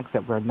to the next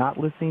that we're not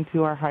listening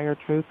to our higher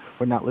truth,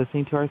 we're not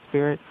listening to our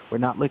spirit, we're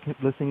not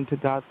listening to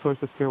God's source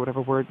of spirit,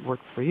 whatever word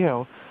works for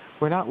you,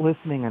 we're not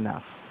listening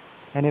enough.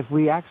 And if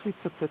we actually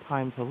took the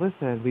time to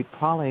listen, we'd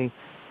probably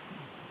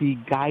be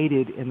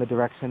guided in the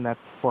direction that's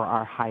for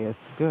our highest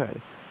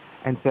good.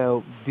 And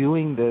so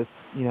doing this,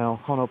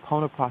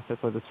 Ho'oponopono process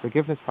or this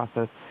forgiveness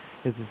process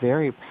is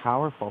very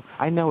powerful.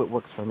 I know it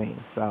works for me,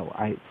 so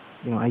I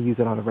use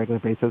it on a regular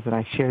basis, and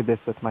I share this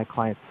with my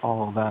clients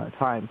all the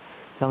time,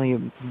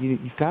 telling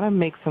you've got to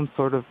make some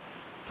sort of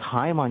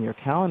time on your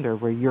calendar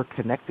where you're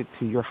connected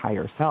to your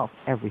higher self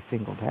every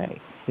single day.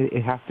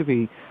 It has to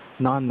be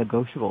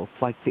non-negotiable.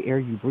 It's like the air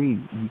you breathe.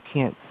 You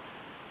can't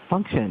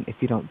function if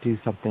you don't do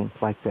something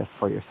like this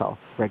for yourself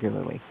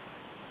regularly.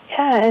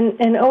 Yeah,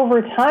 and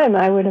over time,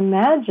 I would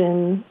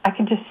imagine, I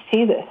could just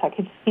see this, I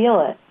could feel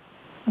it,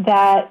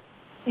 that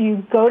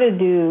you go to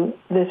do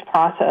this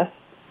process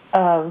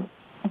of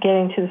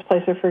getting to this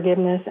place of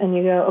forgiveness, and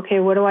you go, okay,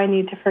 what do I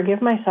need to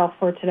forgive myself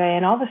for today?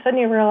 And all of a sudden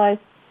you realize,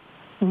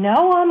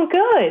 no, I'm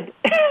good.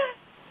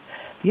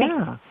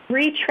 Yeah.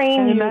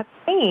 Retrain your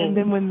brain. And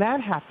then when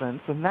that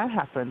happens,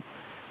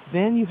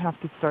 then you have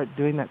to start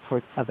doing that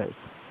towards others.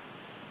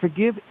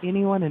 Forgive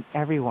anyone and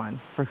everyone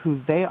for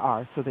who they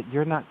are so that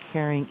you're not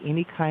carrying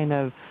any kind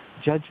of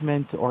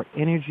judgment or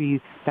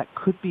energy that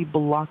could be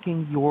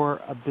blocking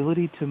your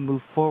ability to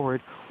move forward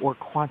or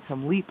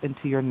quantum leap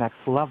into your next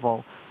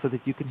level so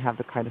that you can have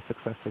the kind of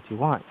success that you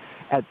want.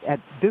 At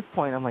this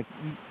point, I'm like,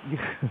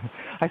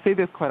 I say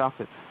this quite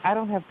often, I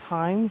don't have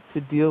time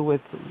to deal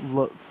with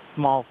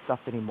small stuff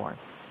anymore.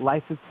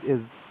 Life is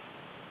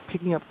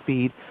picking up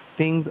speed.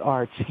 Things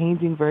are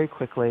changing very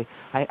quickly.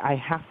 I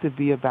have to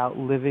be about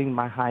living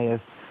my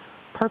highest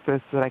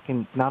purpose so that I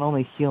can not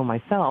only heal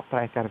myself, but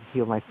I've got to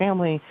heal my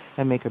family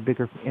and make a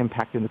bigger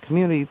impact in the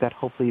community that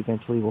hopefully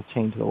eventually will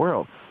change the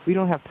world. We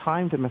don't have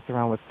time to mess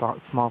around with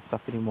small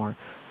stuff anymore.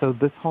 So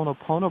this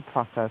Ho'oponopono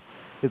process,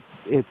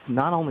 it's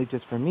not only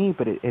just for me,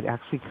 but it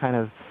actually kind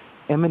of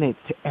emanates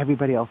to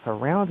everybody else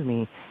around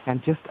me.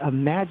 And just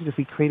imagine if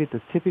we created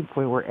this tipping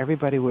point where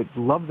everybody would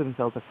love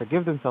themselves and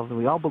forgive themselves, and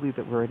we all believe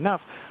that we're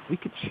enough, we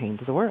could change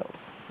the world.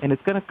 And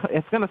it's gonna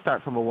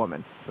start from a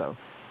woman. So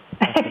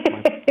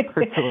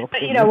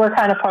we're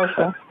kind of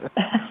partial.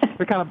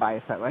 We're kind of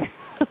biased that way.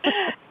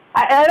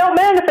 I don't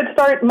mind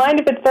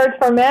if it starts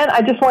for men.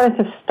 I just want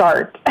it to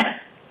start.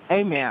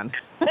 Amen.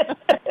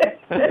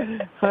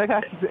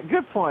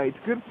 Good point.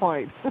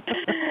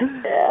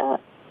 Yeah.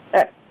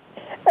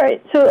 All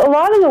right. So a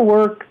lot of the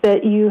work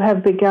that you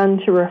have begun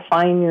to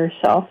refine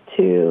yourself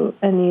to,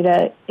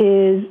 Anita,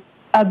 is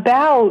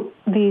about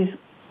these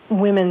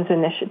women's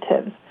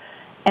initiatives.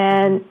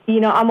 And,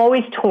 I'm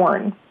always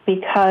torn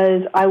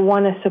because I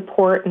want to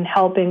support and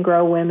help and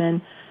grow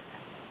women.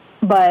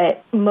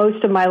 But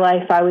most of my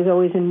life, I was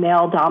always in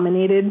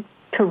male-dominated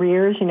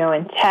careers, in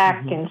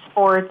tech and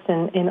sports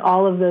and in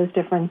all of those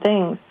different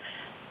things.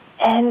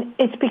 And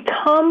it's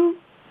become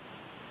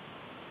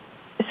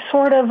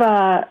sort of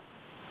I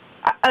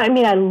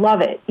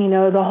love it,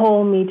 the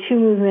whole Me Too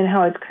movement,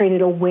 how it's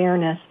created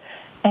awareness.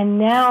 And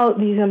now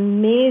these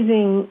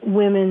amazing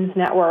women's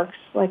networks,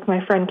 like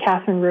my friend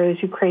Catherine Rose,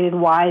 who created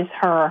Wise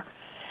Her,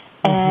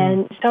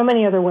 and so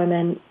many other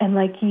women, and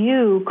like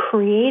you,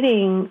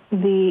 creating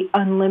the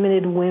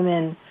Unlimited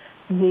Women,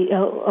 the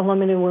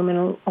Unlimited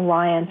Women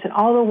Alliance, and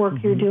all the work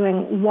you're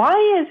doing. Why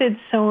is it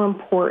so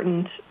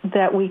important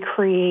that we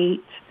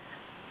create,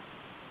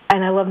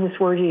 and I love this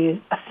word you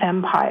use, a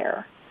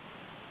fempire?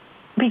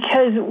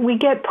 Because we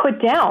get put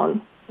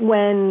down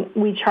when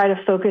we try to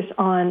focus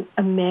on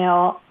a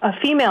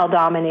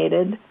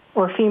female-dominated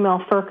or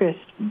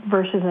female-focused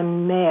versus a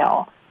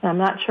male. And I'm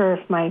not sure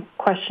if my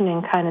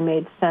questioning kind of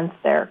made sense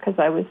there because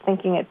I was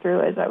thinking it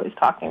through as I was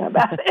talking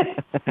about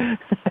it.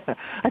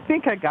 I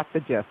think I got the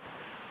gist.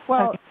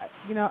 Well,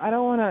 I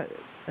don't want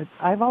to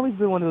 – I've always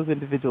been one of those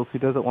individuals who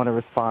doesn't want to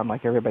respond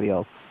like everybody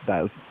else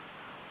does.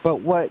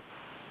 But what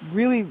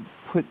really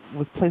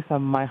was placed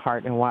on my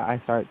heart and why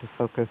I started to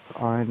focus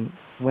on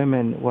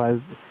women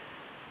was,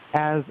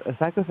 as a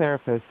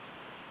psychotherapist,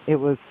 it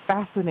was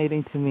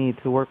fascinating to me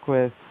to work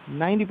with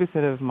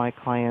 90% of my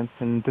clients,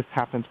 and this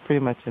happens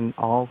pretty much in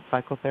all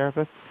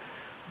psychotherapists.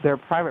 Their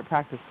private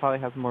practice probably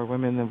has more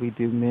women than we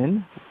do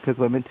men because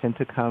women tend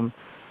to come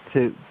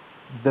to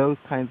those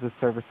kinds of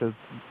services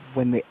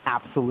when they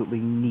absolutely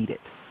need it.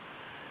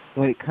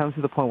 When it comes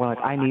to the point where,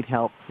 like, I need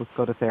help, let's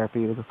go to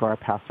therapy, let's go to our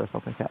pastor or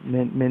something like that.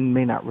 Men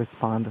may not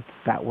respond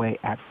that way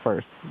at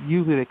first.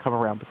 Usually they come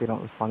around, but they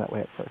don't respond that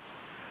way at first.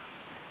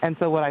 And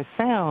so what I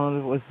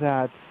found was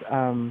that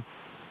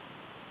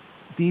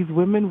these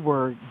women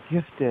were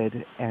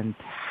gifted and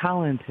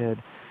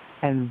talented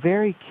and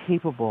very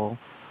capable,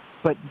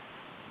 but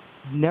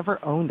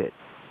never owned it,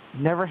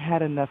 never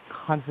had enough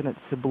confidence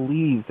to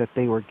believe that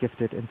they were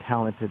gifted and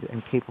talented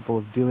and capable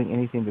of doing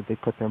anything that they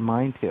put their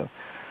mind to.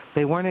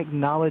 They weren't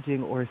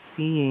acknowledging or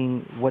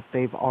seeing what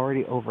they've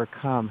already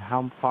overcome,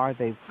 how far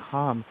they've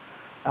come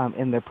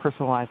in their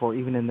personal life or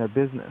even in their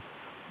business.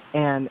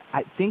 And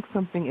I think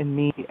something in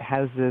me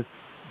has this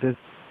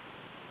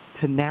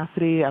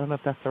tenacity. I don't know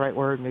if that's the right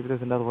word. Maybe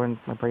there's another word.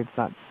 My brain's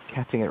not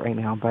catching it right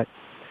now. But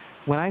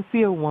when I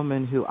see a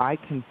woman who I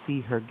can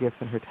see her gifts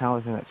and her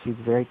talents and that she's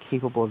very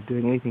capable of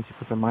doing anything she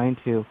puts her mind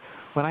to,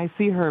 when I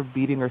see her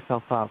beating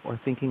herself up or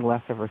thinking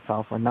less of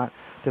herself or not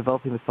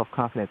developing the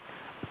self-confidence,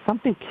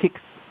 something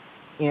kicks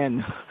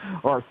in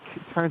or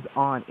turns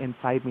on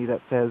inside me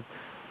that says,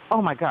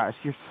 oh my gosh,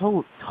 you're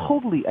so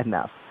totally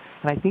enough.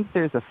 And I think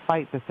there's a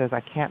fight that says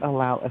I can't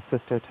allow a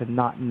sister to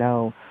not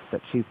know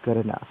that she's good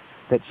enough,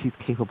 that she's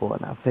capable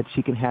enough, that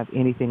she can have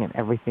anything and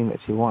everything that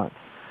she wants.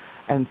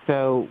 And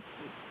so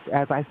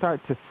as I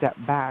start to step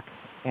back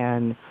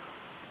and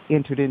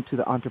entered into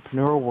the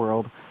entrepreneurial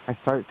world, I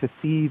started to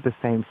see the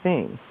same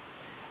thing.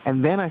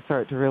 And then I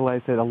started to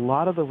realize that a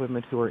lot of the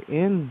women who are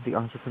in the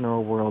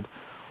entrepreneurial world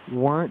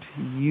weren't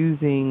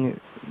using,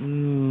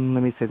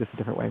 let me say this a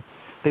different way,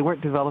 they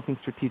weren't developing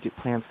strategic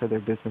plans for their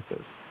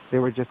businesses. They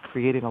were just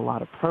creating a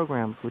lot of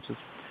programs, which is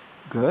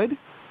good,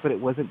 but it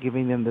wasn't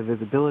giving them the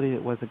visibility,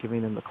 it wasn't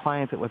giving them the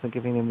clients, it wasn't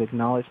giving them the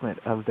acknowledgement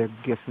of their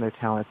gifts and their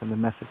talents and the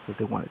message that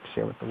they wanted to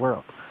share with the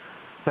world.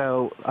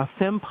 So a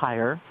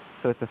fempire,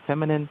 so it's a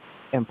feminine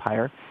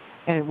empire,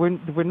 and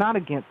we're not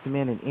against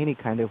men in any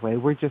kind of way.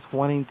 We're just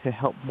wanting to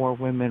help more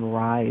women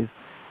rise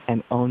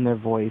and own their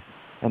voice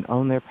and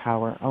own their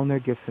power, own their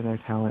gifts and their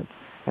talents.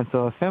 And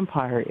so a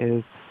fempire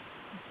is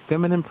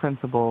feminine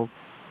principles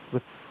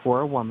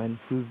for a woman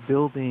who's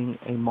building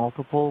a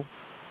multiple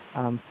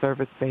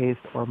service-based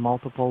or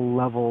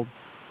multiple-level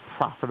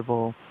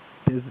profitable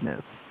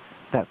business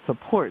that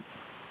supports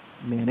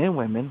men and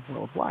women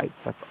worldwide.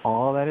 That's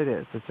all that it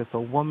is. It's just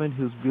a woman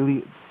who's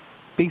really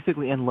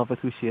basically in love with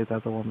who she is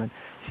as a woman.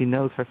 She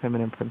knows her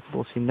feminine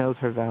principles. She knows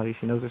her values.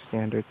 She knows her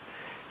standards.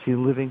 She's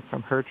living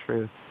from her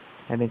truth,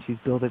 and then she's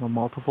building a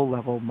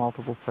multiple-level,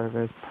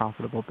 multiple-service,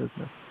 profitable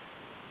business.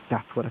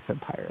 That's what a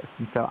fempire is.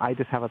 And so I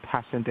just have a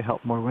passion to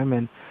help more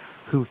women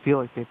who feel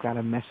like they've got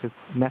a message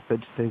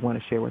they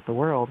want to share with the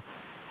world,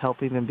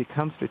 helping them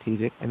become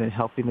strategic, and then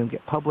helping them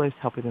get published,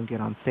 helping them get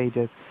on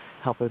stages,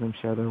 helping them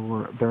share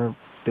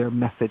their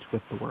message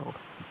with the world.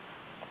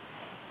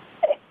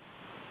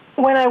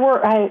 When I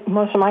work,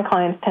 most of my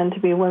clients tend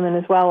to be women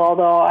as well,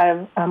 although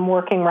I'm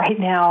working right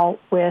now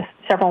with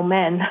several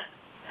men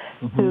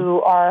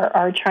who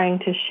are trying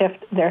to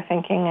shift their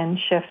thinking and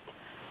shift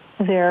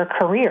their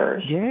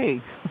careers.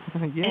 Yay.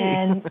 Yay.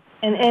 And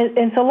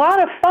it's a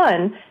lot of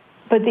fun,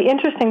 but the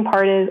interesting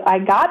part is I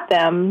got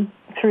them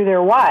through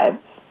their wives.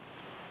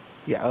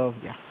 Yeah, oh,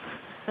 yeah.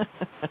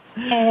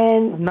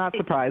 And I'm not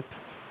surprised.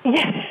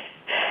 Yeah.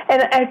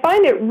 And I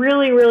find it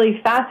really, really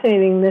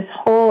fascinating, this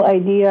whole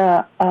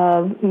idea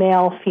of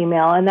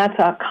male-female, and that's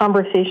a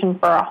conversation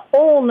for a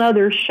whole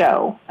nother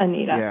show,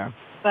 Anita. Yeah.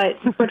 But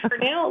for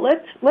now,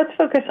 let's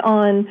focus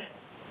on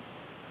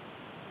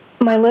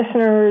my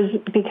listeners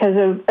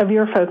because of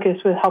your focus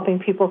with helping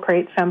people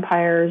create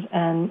fempires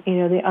and,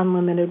 the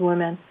unlimited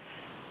women.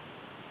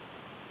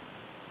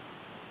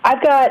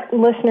 I've got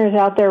listeners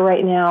out there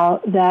right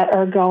now that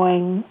are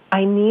going,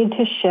 I need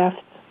to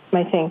shift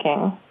my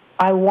thinking.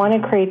 I want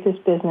to create this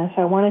business.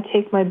 I want to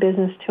take my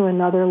business to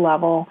another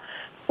level.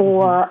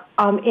 Or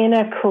I'm in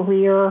a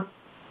career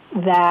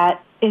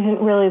that isn't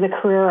really the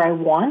career I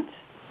want.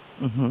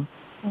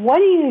 What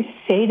do you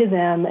say to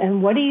them?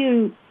 And what do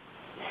you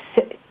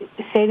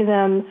say to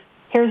them?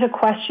 Here's a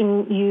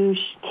question you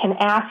can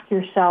ask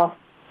yourself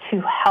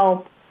to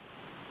help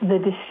the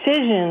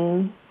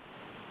decision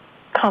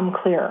come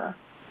clearer.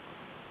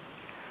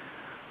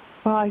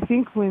 Well, I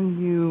think when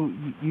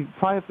you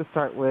probably have to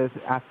start with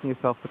asking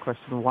yourself the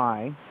question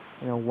why.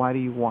 Why do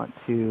you want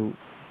to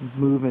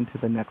move into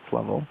the next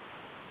level?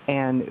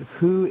 And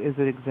who is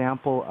an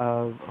example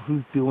of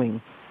who's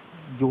doing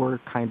your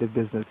kind of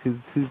business? Who's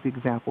the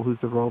example? Who's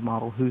the role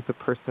model? Who's the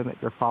person that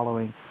you're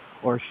following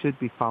or should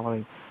be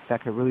following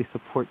that could really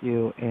support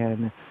you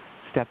in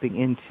stepping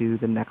into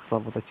the next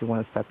level that you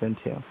want to step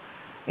into?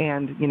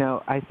 And,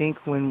 I think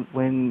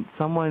when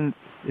someone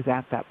is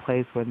at that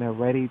place when they're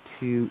ready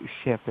to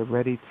shift, they're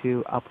ready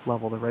to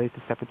up-level, they're ready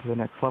to step into the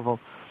next level,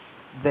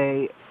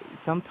 they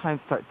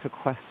sometimes start to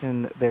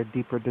question their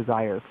deeper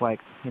desires, like,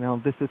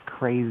 this is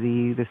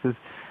crazy,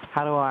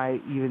 how do I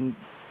even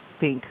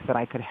think that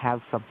I could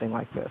have something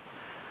like this?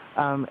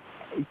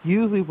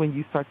 Usually when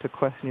you start to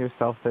question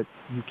yourself that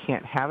you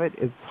can't have it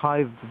is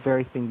probably the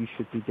very thing you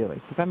should be doing.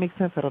 Does that make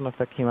sense? I don't know if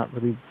that came out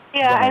really well.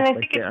 Yeah, and I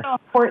think it's so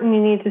important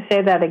you need to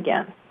say that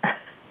again.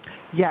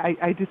 Yeah,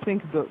 I just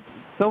think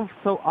so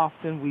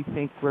often we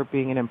think we're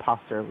being an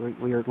imposter.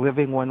 We are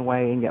living one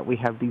way, and yet we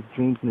have these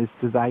dreams and this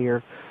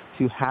desire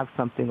to have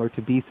something or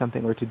to be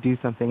something or to do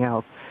something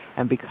else.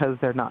 And because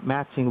they're not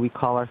matching, we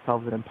call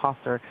ourselves an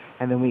imposter,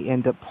 and then we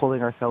end up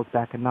pulling ourselves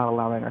back and not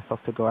allowing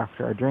ourselves to go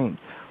after our dreams.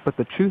 But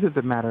the truth of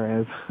the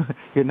matter is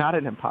you're not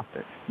an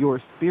imposter.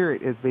 Your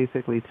spirit is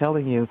basically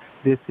telling you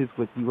this is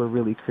what you were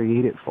really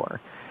created for.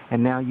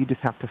 And now you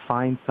just have to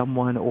find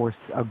someone or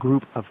a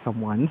group of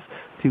someones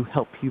to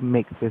help you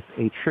make this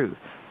a truth.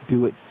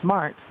 Do it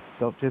smart.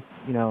 Don't just,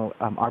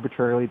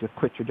 arbitrarily just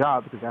quit your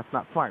job because that's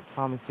not smart. I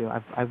promise you.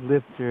 I've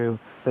lived through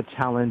the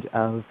challenge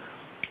of,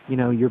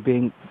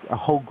 a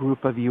whole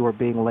group of you are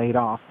being laid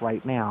off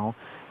right now,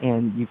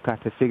 and you've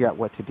got to figure out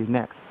what to do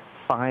next.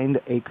 find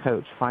a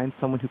coach, find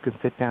someone who can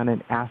sit down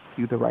and ask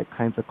you the right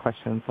kinds of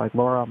questions, like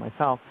Laura or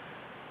myself,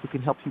 who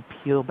can help you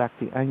peel back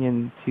the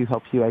onion to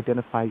help you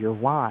identify your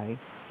why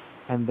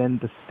and then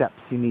the steps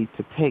you need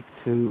to take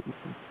to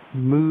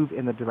move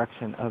in the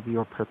direction of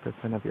your purpose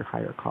and of your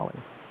higher calling.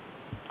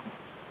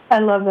 I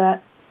love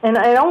that. And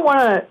I don't want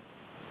to,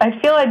 I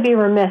feel I'd be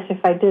remiss if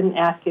I didn't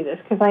ask you this,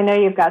 because I know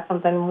you've got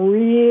something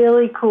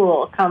really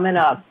cool coming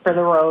up for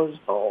the Rose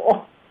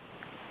Bowl.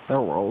 The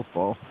Rose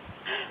Bowl.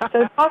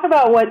 So talk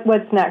about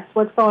what's next.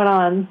 What's going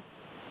on?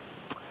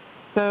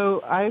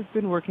 So I've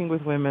been working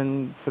with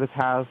women for the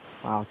past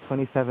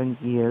 27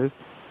 years.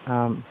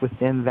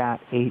 Within that,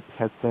 8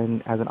 has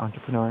been as an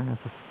entrepreneur, as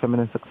a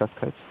feminine success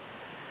coach.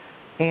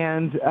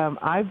 And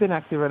I've been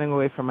actually running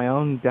away from my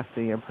own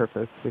destiny and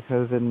purpose,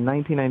 because in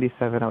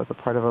 1997 I was a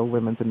part of a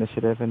women's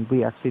initiative, and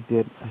we actually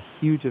did a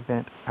huge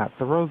event at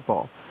the Rose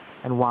Bowl.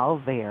 And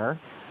while there,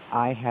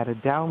 I had a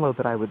download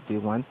that I would do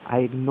one. I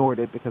ignored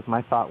it because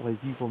my thought was,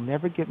 you will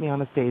never get me on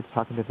a stage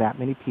talking to that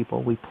many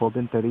people. We pulled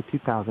in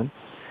 32,000.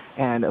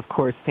 And, of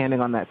course,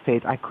 standing on that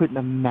stage, I couldn't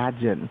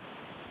imagine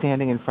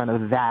standing in front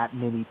of that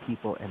many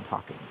people and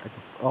talking. I just,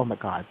 oh, my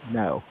God,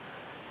 no.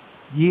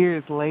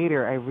 Years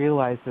later, I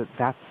realized that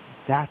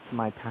that's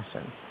my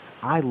passion.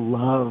 I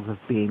love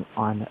being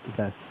on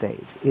the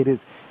stage. It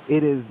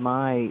is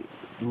my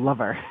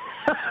lover.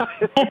 I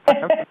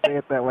have to say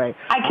it that way.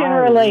 I can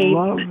relate. I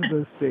love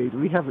the stage.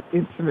 We have an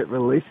intimate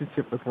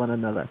relationship with one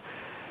another.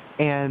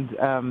 And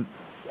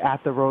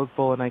at the Rose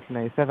Bowl in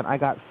 1997, I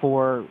got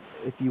 4,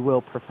 if you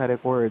will,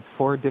 prophetic words,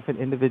 4 different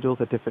individuals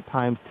at different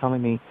times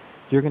telling me,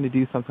 you're going to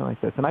do something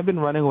like this. And I've been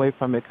running away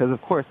from it because,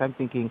 of course, I'm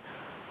thinking,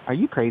 are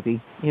you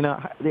crazy? You know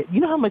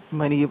how much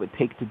money it would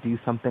take to do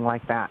something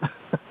like that?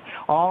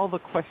 All the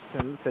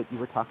questions that you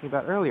were talking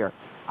about earlier,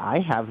 I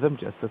have them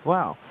just as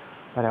well.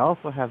 But I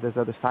also have this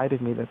other side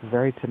of me that's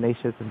very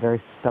tenacious and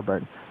very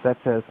stubborn that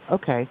says,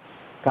 okay,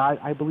 God,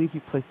 I believe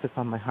you placed this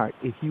on my heart.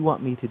 If you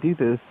want me to do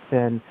this,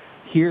 then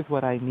here's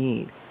what I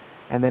need.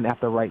 And then at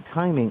the right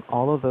timing,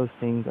 all of those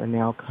things are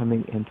now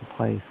coming into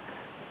place.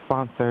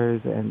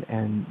 Sponsors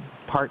and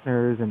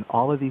partners and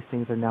all of these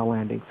things are now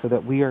landing, so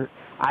that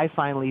I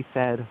finally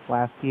said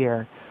last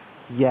year,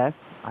 yes,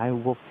 I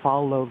will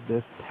follow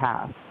this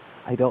path.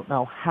 I don't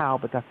know how,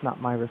 but that's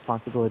not my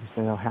responsibility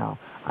to know how.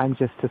 I'm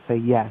just to say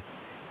yes,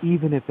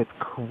 even if it's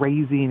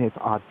crazy and it's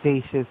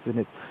audacious and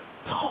it's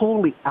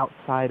totally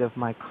outside of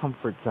my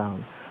comfort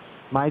zone.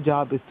 My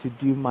job is to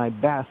do my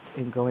best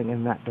in going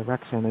in that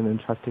direction and then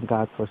trusting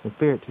God's source and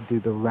spirit to do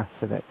the rest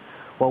of it.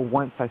 Well,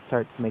 once I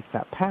start to make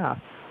that path,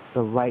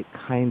 the right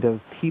kind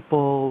of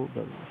people,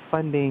 the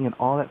funding, and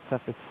all that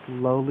stuff is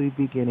slowly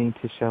beginning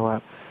to show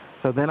up.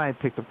 So then I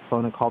picked up the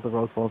phone and called the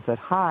Rose Bowl and said,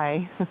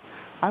 hi,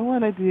 I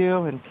want to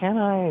do, and can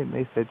I? And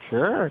they said,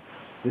 sure.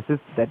 This is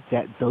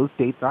those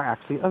dates are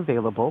actually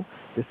available.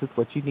 This is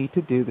what you need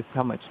to do. This is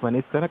how much money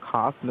it's going to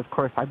cost. And, of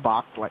course, I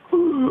balked like,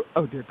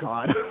 oh, dear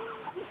God.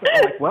 So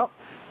I'm like, well,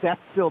 that's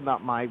still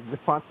not my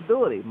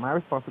responsibility. My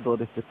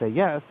responsibility is to say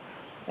yes.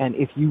 And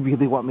if you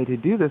really want me to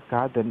do this,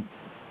 God, then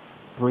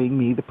bring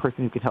me the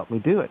person who can help me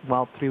do it.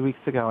 Well, 3 weeks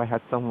ago, I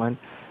had someone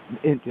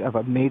of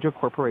a major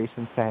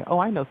corporation say, oh,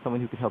 I know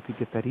someone who can help you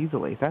get that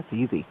easily. That's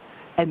easy.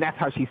 And that's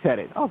how she said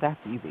it. Oh, that's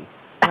easy.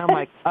 And I'm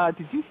like,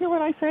 did you hear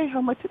what I say,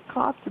 how much it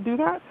costs to do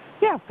that?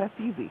 Yeah, that's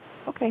easy.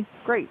 Okay,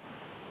 great.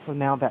 So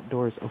now that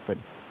door is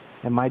open,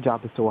 and my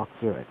job is to walk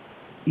through it,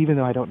 even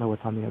though I don't know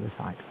what's on the other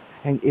side.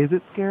 And is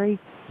it scary?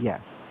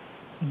 Yes.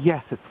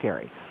 Yes, it's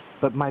scary.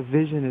 But my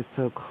vision is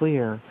so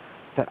clear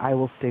that I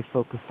will stay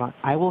focused on.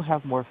 I will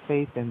have more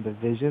faith in the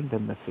vision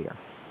than the fear.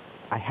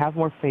 I have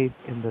more faith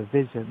in the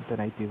vision than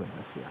I do in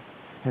the fear.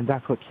 And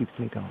that's what keeps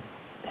me going.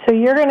 So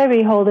you're going to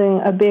be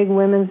holding a big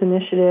women's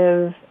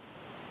initiative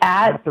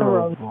at the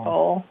Rose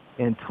Bowl.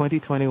 In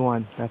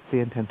 2021, that's the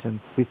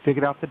intention. We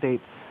figured out the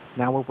dates.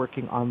 Now we're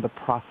working on the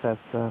process.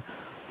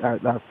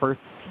 Our first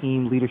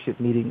team leadership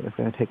meeting is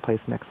going to take place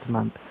next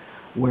month,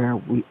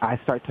 where I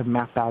start to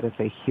map out and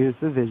say, here's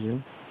the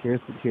vision, here's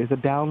the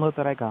download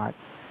that I got,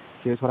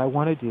 here's what I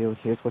want to do,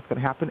 here's what's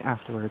going to happen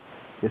afterwards,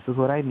 this is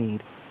what I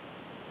need.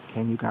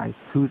 Can you guys,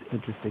 who's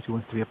interested, who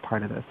wants to be a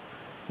part of this?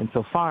 And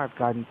so far, I've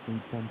gotten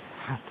some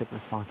fantastic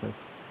responses.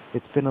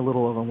 It's been a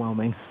little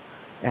overwhelming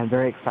and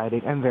very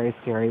exciting and very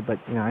scary, but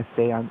I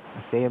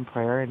stay in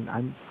prayer, and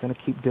I'm going to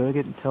keep doing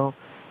it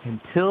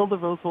until the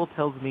Rose Bowl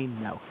tells me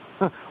no.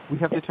 We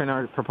have to turn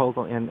our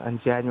proposal in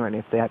on January, and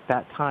if at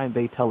that time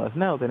they tell us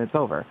no, then it's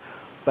over.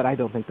 But I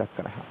don't think that's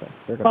going to happen.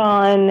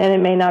 And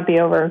it may not be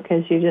over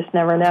because you just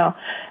never know.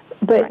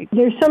 But right.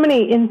 There's so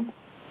many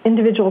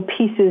individual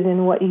pieces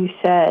in what you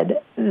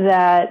said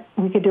that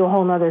we could do a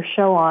whole other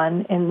show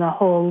on in the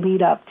whole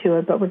lead up to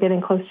it, but we're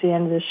getting close to the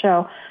end of the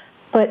show.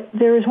 But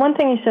there was one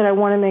thing you said I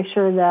want to make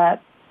sure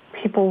that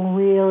people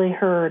really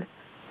heard.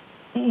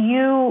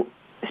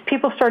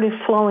 People started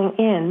flowing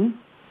in,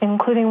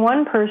 including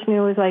one person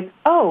who was like,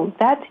 oh,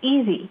 that's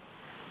easy.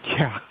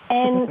 Yeah.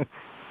 And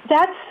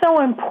that's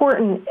so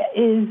important,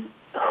 is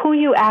who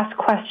you ask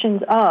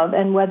questions of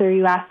and whether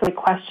you ask the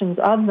questions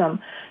of them.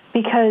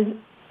 Because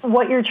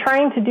what you're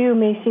trying to do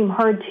may seem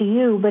hard to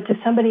you, but to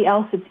somebody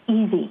else it's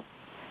easy.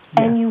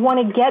 Yeah. And you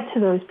want to get to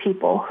those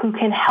people who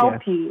can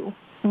help you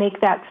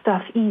make that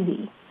stuff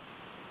easy.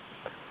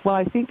 Well,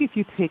 I think if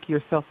you take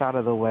yourself out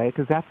of the way,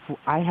 because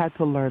I had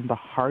to learn the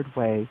hard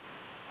way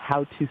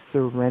how to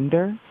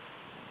surrender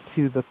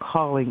to the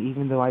calling,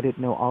 even though I didn't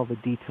know all the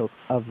details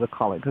of the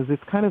calling, because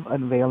it's kind of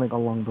unveiling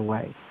along the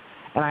way.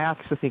 And I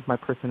actually think my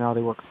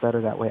personality works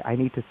better that way. I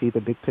need to see the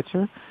big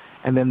picture,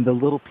 and then the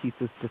little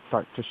pieces just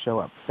start to show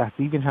up. That's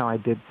even how I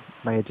did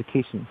my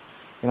education.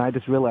 And I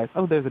just realized,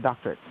 oh, there's a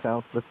doctorate,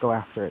 so let's go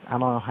after it. I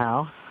don't know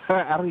how.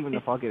 I don't even know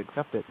if I'll get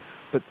accepted.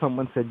 But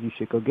someone said you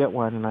should go get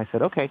one, and I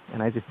said, okay,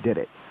 and I just did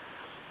it.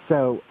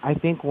 So I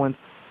think once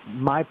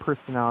my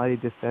personality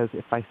just says,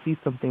 if I see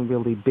something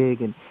really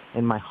big and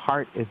my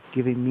heart is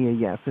giving me a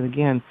yes, and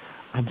again,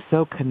 I'm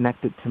so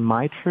connected to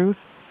my truth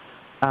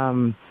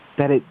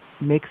that it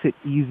makes it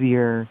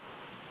easier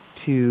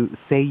to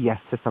say yes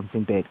to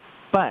something big.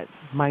 But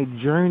my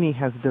journey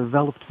has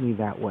developed me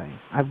that way.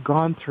 I've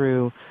gone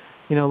through,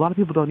 a lot of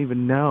people don't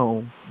even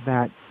know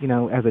that,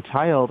 as a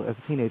child, as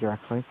a teenager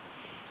actually,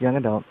 young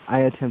adult,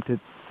 I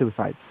attempted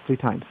suicide 3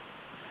 times.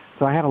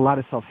 So I had a lot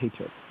of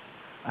self-hatred.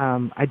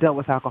 I dealt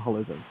with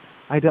alcoholism.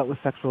 I dealt with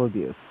sexual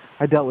abuse.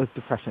 I dealt with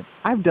depression.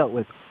 I've dealt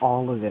with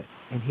all of it.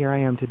 And here I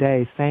am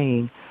today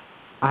saying,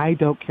 I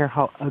don't care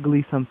how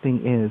ugly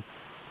something is.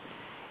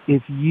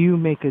 If you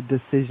make a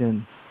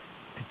decision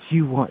that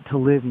you want to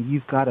live and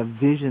you've got a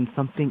vision,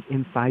 something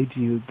inside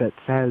you that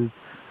says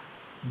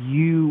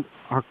you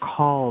are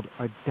called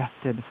or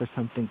destined for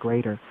something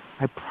greater,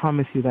 I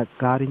promise you that's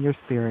God in your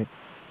spirit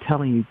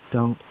telling you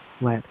don't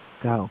let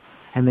go.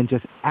 And then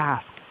just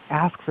ask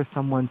for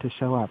someone to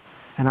show up.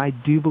 And I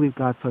do believe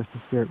God's Holy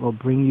Spirit will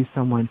bring you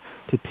someone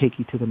to take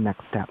you to the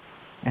next step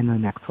and the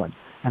next one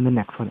and the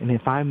next one. And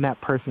if I'm that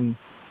person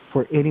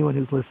for anyone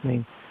who's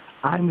listening,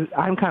 I'm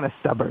kind of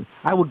stubborn.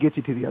 I will get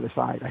you to the other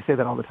side. I say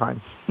that all the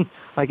time.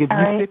 Like if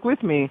you stick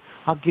with me,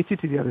 I'll get you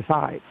to the other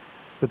side.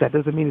 But that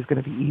doesn't mean it's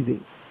going to be easy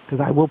because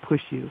I will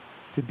push you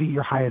to be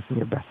your highest and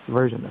your best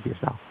version of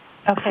yourself.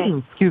 Okay.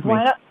 Excuse me.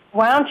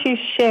 Why don't you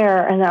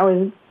share, and that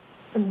was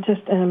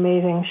just an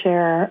amazing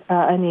share,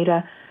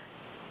 Anita.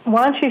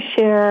 Why don't you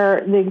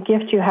share the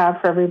gift you have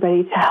for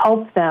everybody to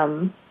help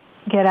them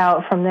get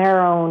out from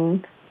their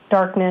own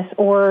darkness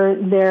or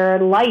their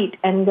light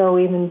and go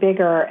even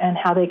bigger, and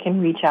how they can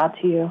reach out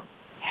to you?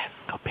 Yes,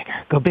 go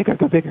bigger, go bigger,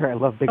 go bigger. I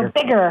love bigger.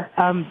 Go bigger.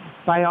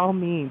 By all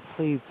means,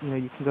 please,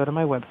 you can go to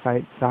my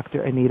website,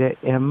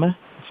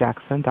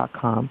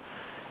 DrAnitaMJackson.com,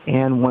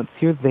 and once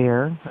you're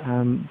there,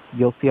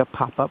 you'll see a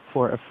pop-up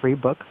for a free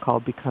book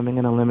called Becoming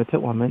an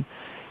Unlimited Woman.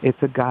 It's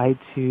a guide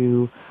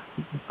to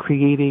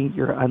creating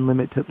your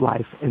unlimited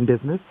life and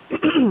business.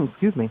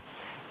 Excuse me.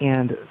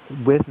 And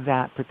with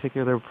that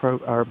particular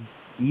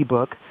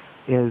ebook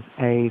is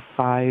a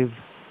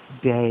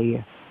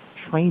 5-day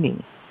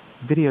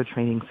video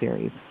training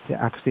series to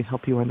actually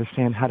help you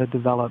understand how to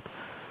develop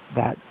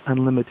that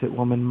unlimited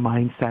woman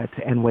mindset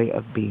and way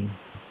of being.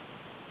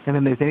 And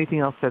then there's anything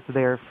else that's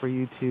there for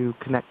you to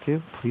connect to,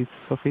 please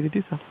feel free to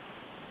do so.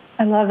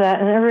 I love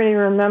that. And everybody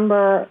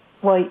remember,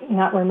 well,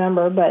 not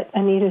remember, but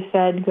Anita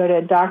said go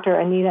to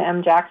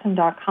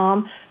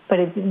DrAnitaMJackson.com, but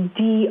it's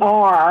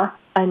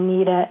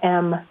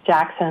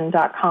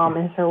DrAnitaMJackson.com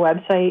is her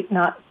website,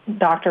 not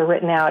doctor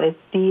written out. It's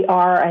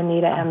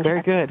DrAnitaMJackson.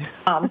 Very good.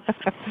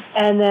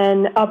 And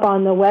then up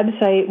on the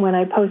website, when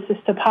I post this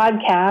to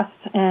podcast,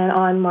 and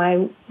on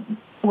my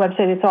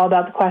website, it's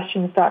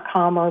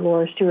allaboutthequestions.com or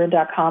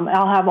laurastewart.com,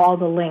 I'll have all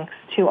the links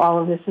to all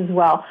of this as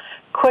well.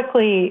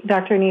 Quickly,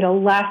 Dr. Anita,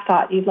 last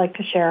thought you'd like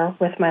to share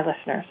with my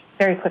listeners.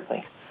 Very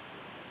quickly.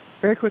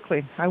 Very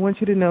quickly. I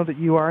want you to know that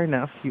you are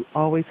enough. You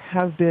always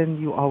have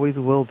been. You always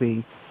will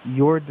be.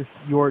 Your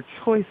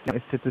choice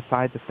is to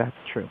decide if that's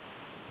true.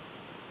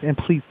 And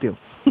please do.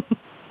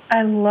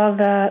 I love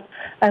that.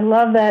 I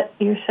love that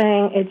you're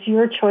saying it's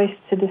your choice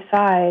to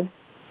decide.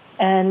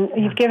 And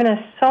you've given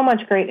us so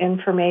much great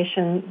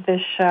information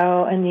this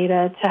show,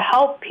 Anita, to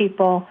help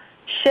people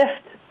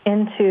shift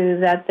into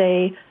that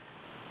they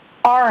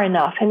are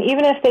enough. And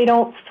even if they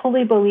don't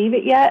fully believe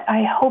it yet,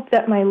 I hope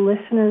that my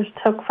listeners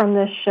took from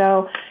this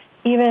show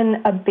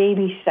even a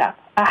baby step,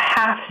 a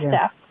half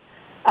step,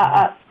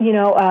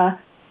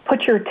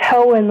 put your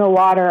toe in the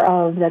water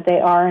of that they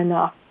are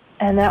enough.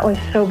 And that was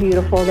so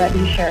beautiful that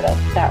you shared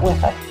that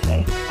with us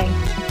today. Thank you.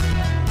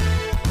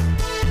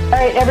 All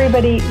right,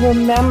 everybody,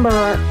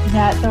 remember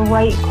that the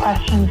right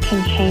questions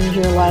can change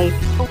your life.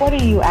 So what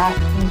are you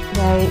asking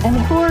today? And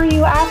who are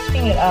you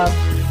asking it of?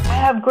 I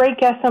have great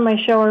guests on my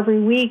show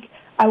every week.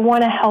 I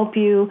want to help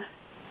you.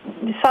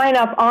 Sign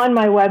up on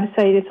my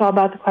website. It's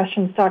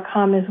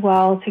allaboutthequestions.com as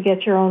well to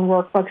get your own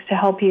workbooks to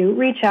help you.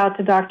 Reach out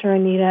to Dr.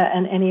 Anita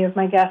and any of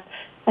my guests.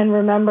 And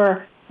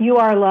remember, you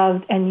are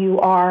loved and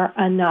you are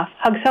enough.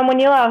 Hug someone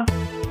you love.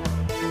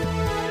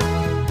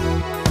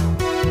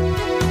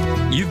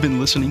 You've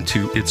been listening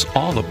to It's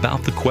All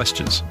About the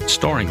Questions,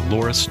 starring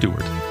Laura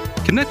Stewart.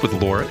 Connect with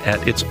Laura at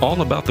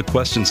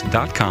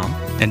it'sallaboutthequestions.com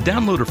and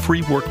download a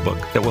free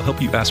workbook that will help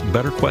you ask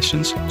better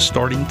questions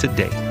starting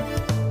today.